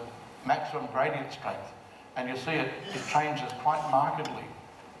is a maximum gradient strength. And you see it changes quite markedly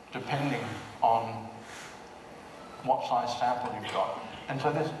depending on what size sample you've got. And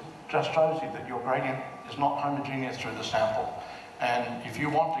so this just shows you that your gradient is not homogeneous through the sample. And if you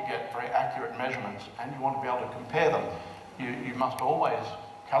want to get very accurate measurements and you want to be able to compare them, you must always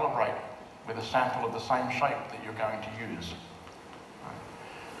calibrate with a sample of the same shape that you're going to use.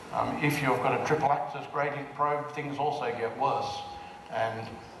 If you've got a triple axis gradient probe, things also get worse. And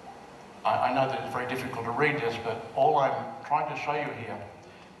I know that it's very difficult to read this, but all I'm trying to show you here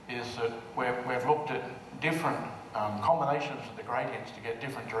is that we've looked at different combinations of the gradients to get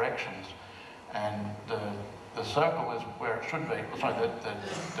different directions. And the circle is where it should be. Sorry,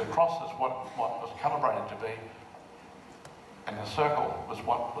 the cross is what was calibrated to be, and the circle was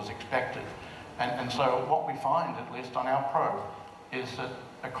what was expected. And so what we find, at least on our probe, is that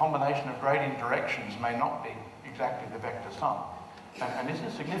a combination of gradient directions may not be exactly the vector sum. And this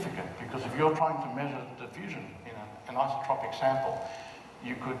is significant, because if you're trying to measure diffusion in an isotropic sample,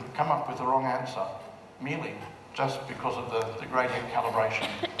 you could come up with the wrong answer merely just because of the gradient calibration.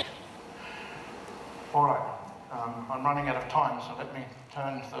 All right, I'm running out of time, so let me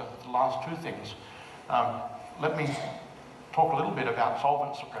turn to the last two things. Let me talk a little bit about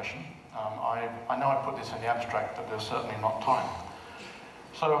solvent suppression. I know I put this in the abstract, but there's certainly not time.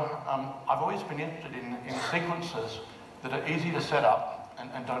 So I've always been interested in sequences that are easy to set up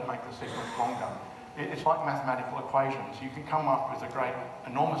and don't make the sequence longer. It's like mathematical equations. You can come up with a great,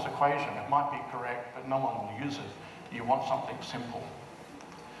 enormous equation. It might be correct, but no one will use it. You want something simple.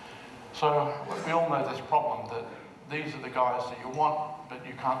 So we all know this problem, that these are the guys that you want, but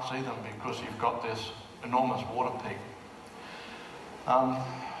you can't see them because you've got this enormous water peak.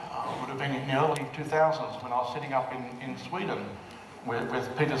 It would have been in the early 2000s when I was sitting up in Sweden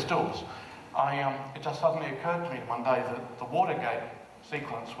with Peter Stills. It just suddenly occurred to me one day that the Watergate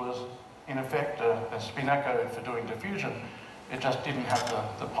sequence was in effect a spin echo for doing diffusion. It just didn't have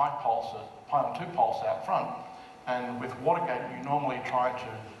the pi on 2 pulse out front. And with Watergate, you normally try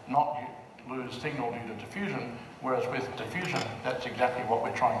to not lose signal due to diffusion, whereas with diffusion, that's exactly what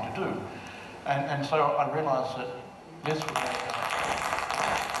we're trying to do. And so I realised that this would make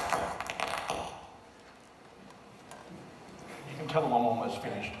you can tell them I'm almost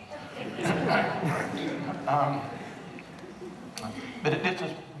finished. But this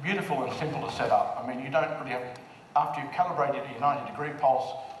is beautiful and simple to set up. I mean, you don't really have, after you've calibrated a 90-degree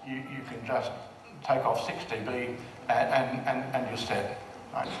pulse, you can just take off 6 dB and you're set.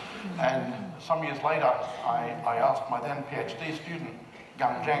 Right? And some years later, I asked my then PhD student,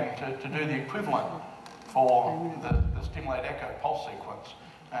 Gang Zheng, to do the equivalent for the stimulate echo pulse sequence.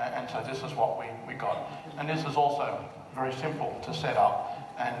 And so this is what we got. And this is also very simple to set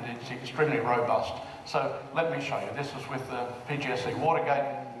up, and it's extremely robust. So let me show you. This is with the PGSE Watergate,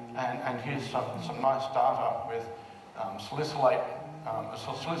 and here's some nice data with salicylate, a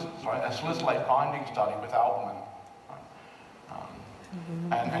salicylate binding study with albumin.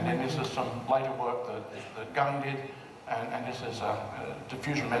 And then this is some later work that Gung did, and this is a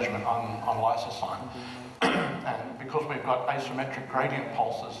diffusion measurement on lysozyme. And because we've got asymmetric gradient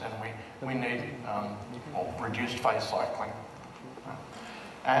pulses, then we need reduced phase cycling.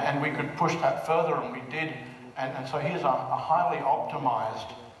 And we could push that further, and we did. And so here's a highly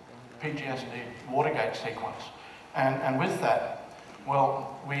optimized PGSD Watergate sequence. And with that,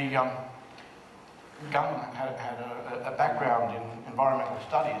 well, Gung had a background in environmental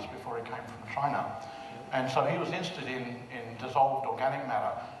studies before he came from China. And so he was interested in dissolved organic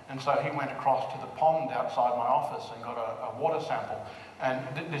matter. And so he went across to the pond outside my office and got a water sample. And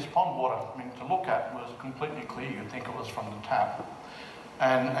this pond water, I mean, to look at was completely clear. You'd think it was from the tap.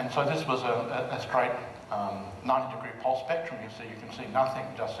 And so this was a straight 90-degree pulse spectrum. You can see nothing,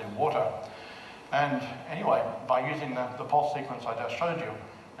 just see water. And anyway, by using the pulse sequence I just showed you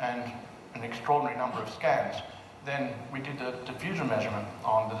and an extraordinary number of scans, then we did the diffusion measurement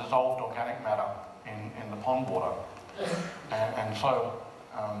on the dissolved organic matter in the pond water. And so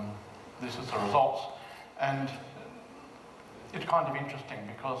this is the results. And it's kind of interesting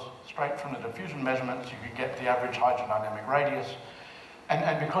because straight from the diffusion measurements you could get the average hydrodynamic radius.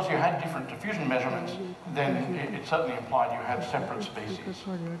 And because you had different diffusion measurements, then it certainly implied you had separate species.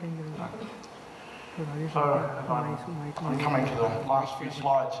 So I'm coming to the last few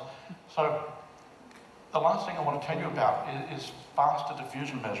slides. So the last thing I want to tell you about is faster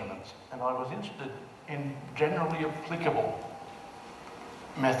diffusion measurements. And I was interested in generally applicable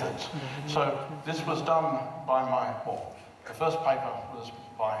methods. So this was done by the first paper was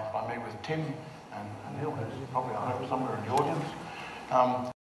by me with Tim and Neil, who's probably, I hope, somewhere in the audience.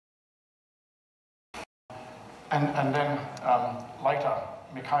 And then later,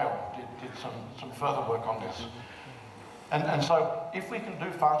 Mikhail did some further work on this. And so if we can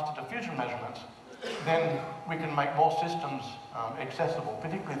do faster diffusion measurements, then we can make more systems accessible,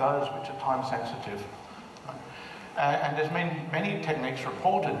 particularly those which are time sensitive. And there's been many techniques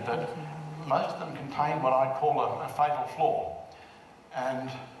reported, but most of them contain what I call a fatal flaw. And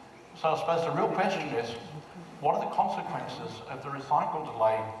so I suppose the real question is, what are the consequences of the recycle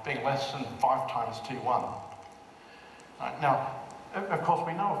delay being less than 5 times T1? Now, of course,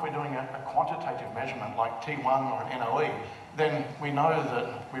 we know if we're doing a quantitative measurement like T1 or an NOE, then we know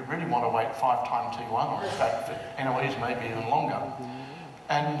that we really want to wait 5 times T1, or in fact, for NOEs may be even longer.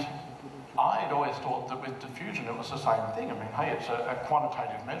 And I had always thought that with diffusion it was the same thing. I mean, hey, it's a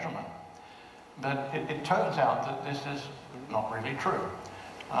quantitative measurement. But it turns out that this is not really true.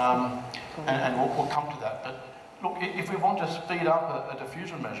 And we'll come to that. But look, if we want to speed up a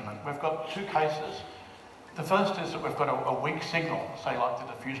diffusion measurement, we've got 2 cases. The first is that we've got a weak signal, say like the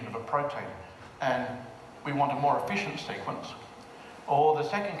diffusion of a protein, and we want a more efficient sequence. Or the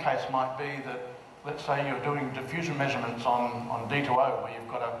second case might be that, let's say you're doing diffusion measurements on D2O, where you've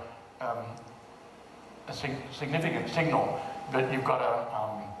got a significant signal, but you've got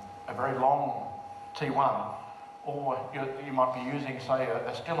a very long T1. Or you might be using, say,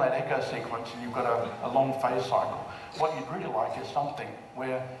 a stimulate echo sequence, and you've got a long phase cycle. What you'd really like is something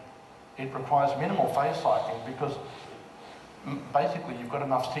where it requires minimal phase cycling, because basically you've got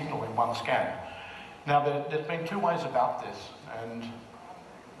enough signal in one scan. Now, there's been 2 ways about this, and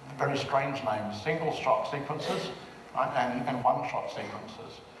very strange names: single-shot sequences, right, and one-shot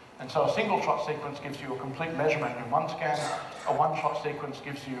sequences. And so a single-shot sequence gives you a complete measurement in one scan. A one-shot sequence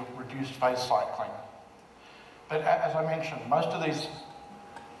gives you reduced phase cycling. But as I mentioned, most of these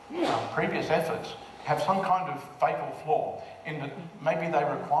previous efforts have some kind of fatal flaw in that maybe they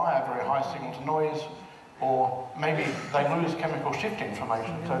require very high signal to noise, or maybe they lose chemical shift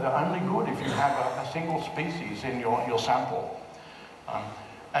information. So they're only good if you have a single species in your sample.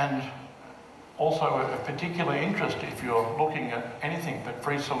 And also of particular interest, if you're looking at anything but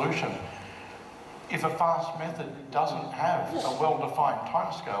free solution, if a fast method doesn't have a well-defined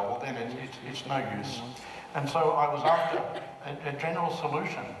timescale, well then it's no use. And so I was after a general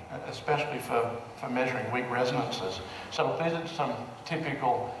solution, especially for measuring weak resonances. So these are some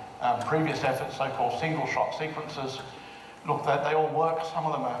typical previous efforts, so-called single-shot sequences. Look, they all work. Some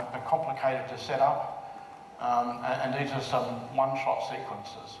of them are complicated to set up, and these are some one-shot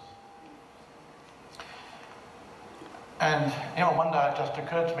sequences. And one day it just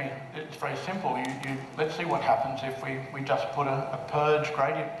occurred to me, it's very simple. Let's see what happens if we just put a purge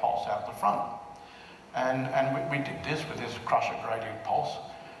gradient pulse out the front. And we did this with this crusher gradient pulse,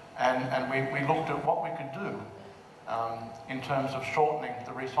 and we looked at what we could do in terms of shortening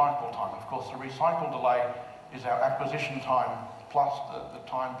the recycle time. Of course, the recycle delay is our acquisition time plus the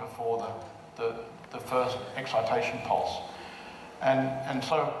time before the first excitation pulse. And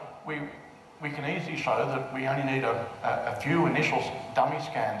so we can easily show that we only need a few initial dummy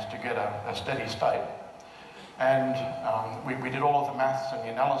scans to get a steady state. And we did all of the maths and the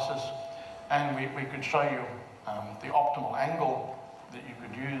analysis, and we could show you the optimal angle that you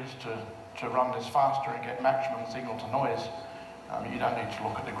could use to run this faster and get maximum signal to noise. You don't need to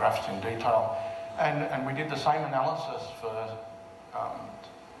look at the graphs in detail. And we did the same analysis for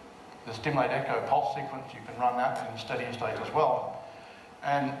the stimulate echo pulse sequence. You can run that in steady state as well.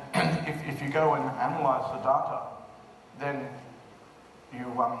 And if you go and analyse the data, then you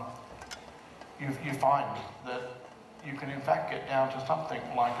find that you can in fact get down to something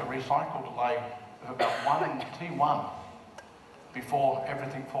like a recycle delay of about 1 T1 before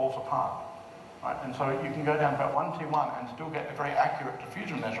everything falls apart. Right? And so you can go down about 1 T1 and still get a very accurate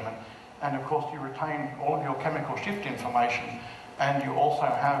diffusion measurement. And of course you retain all of your chemical shift information, and you also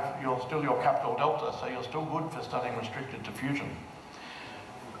have still your capital delta, so you're still good for studying restricted diffusion.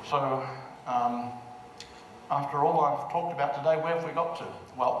 So, after all I've talked about today, where have we got to?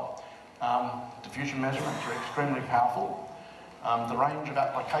 Well, diffusion measurements are extremely powerful. The range of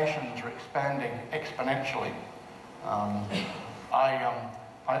applications are expanding exponentially.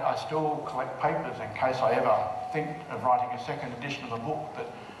 I still collect papers in case I ever think of writing a second edition of a book,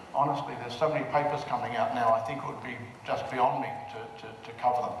 but honestly, there's so many papers coming out now, I think it would be just beyond me to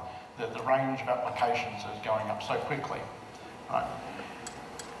cover them. The range of applications is going up so quickly. Right?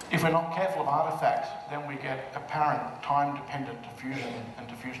 If we're not careful of artifacts, then we get apparent time-dependent diffusion and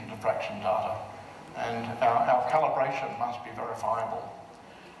diffusion diffraction data. And our calibration must be verifiable.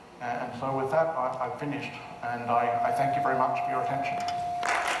 And so with that, I've finished, and I thank you very much for your attention.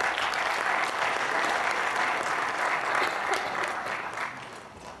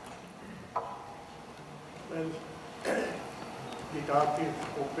 Well, the talk is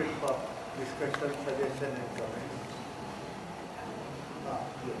open for discussion, suggestion and comment.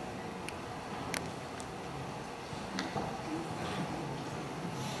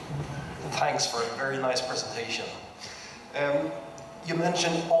 Thanks for a very nice presentation. You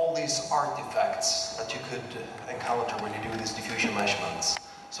mentioned all these artifacts that you could encounter when you do these diffusion measurements.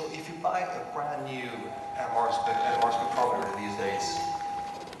 So if you buy a brand new NMR spectrometer these days,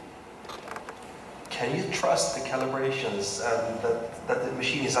 can you trust the calibrations and that the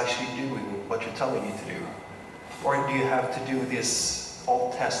machine is actually doing what you're telling it to do? Or do you have to do this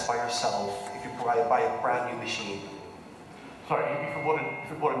all test by yourself if you buy a brand new machine? Sorry, if you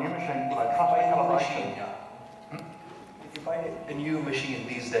bought a new machine, would I trust the calibration? If you buy a new machine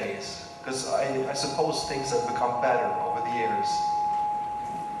these days, because I suppose things have become better over the years.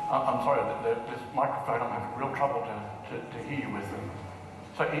 I'm sorry, this microphone, I'm having real trouble to hear you with them.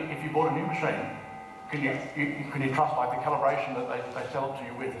 So if you bought a new machine, can you trust like the calibration that they sell it to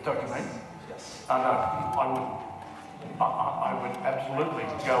you with? Is that what you mean? Yes. No, I would absolutely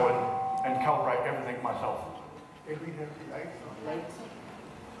go and calibrate everything myself. Can we have the lights?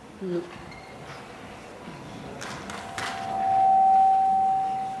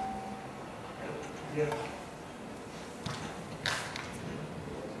 Yes.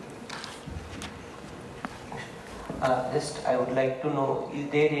 Just I would like to know, is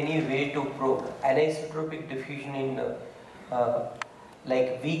there any way to probe anisotropic diffusion in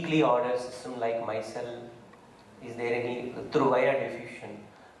like weakly ordered system like myself? Is there any through wire diffusion?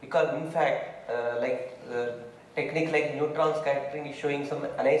 Because in fact, technique like neutron scattering is showing some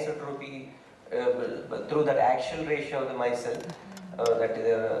anisotropy through that axial ratio of the micelle, that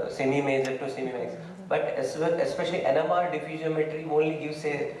is semi-major to semi-max. But especially NMR diffusiometry only gives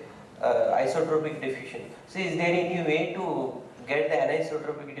a isotropic diffusion. So is there any way to get the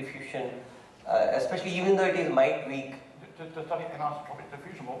anisotropic diffusion, especially even though it is might weak? To study anisotropic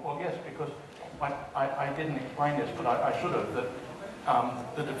diffusion? Well, yes, because I didn't explain this, but I should have, that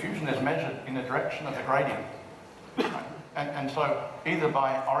the diffusion is measured in the direction of the gradient. And so either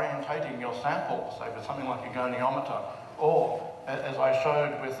by orientating your sample, say with something like a goniometer, or as I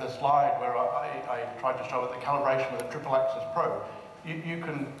showed with the slide where I tried to show it, the calibration with a triple axis probe, you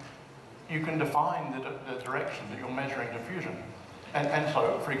can define the direction that you're measuring diffusion. And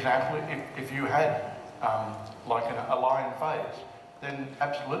so, for example, if you had like a line phase, then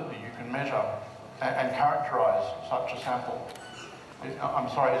absolutely you can measure and characterize such a sample. I'm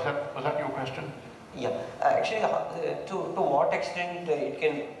sorry, was that your question? Yeah, actually, to what extent it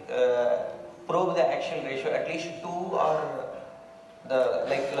can probe the action ratio? At least 2 or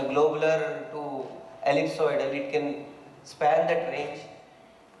the globular to ellipsoidal, it can span that range.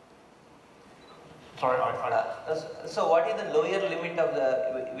 Sorry, so what is the lower limit of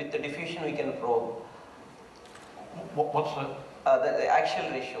with the diffusion we can probe? What's the axial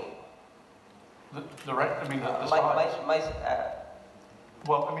ratio? The size?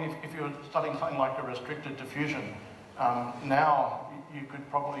 Well, I mean, if you're studying something like a restricted diffusion, now you could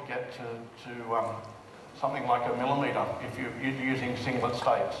probably get to something like a millimeter if you're using singlet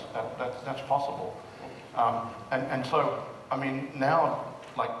states. That's possible. And so, I mean, now,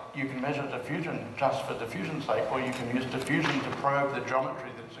 like, you can measure diffusion just for diffusion's sake, or you can use diffusion to probe the geometry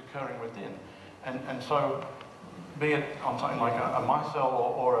that's occurring within. And so, be it on something like a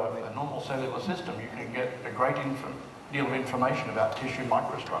micelle or a normal cellular system, you can get a great deal of information about tissue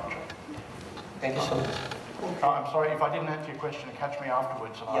microstructure. Thank you so much. I'm sorry, if I didn't answer your question, catch me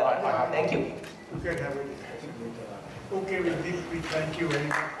afterwards. And yeah, thank you. Okay, have a discussion later on. Okay, with this, we thank you very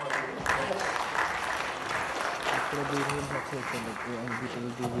much for the discussion.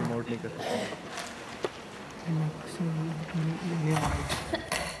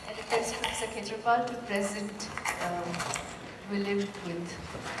 And it is Professor Khetrapal to present William with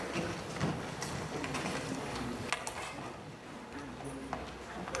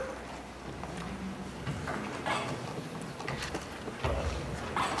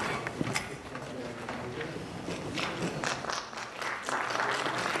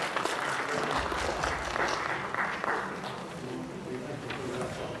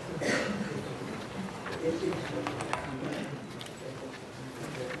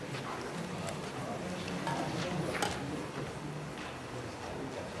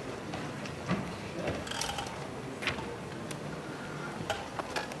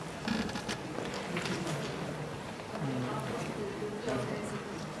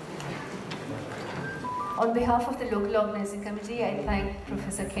On behalf of the local organizing committee, I thank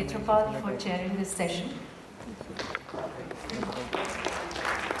Professor Khetrapal for chairing this session.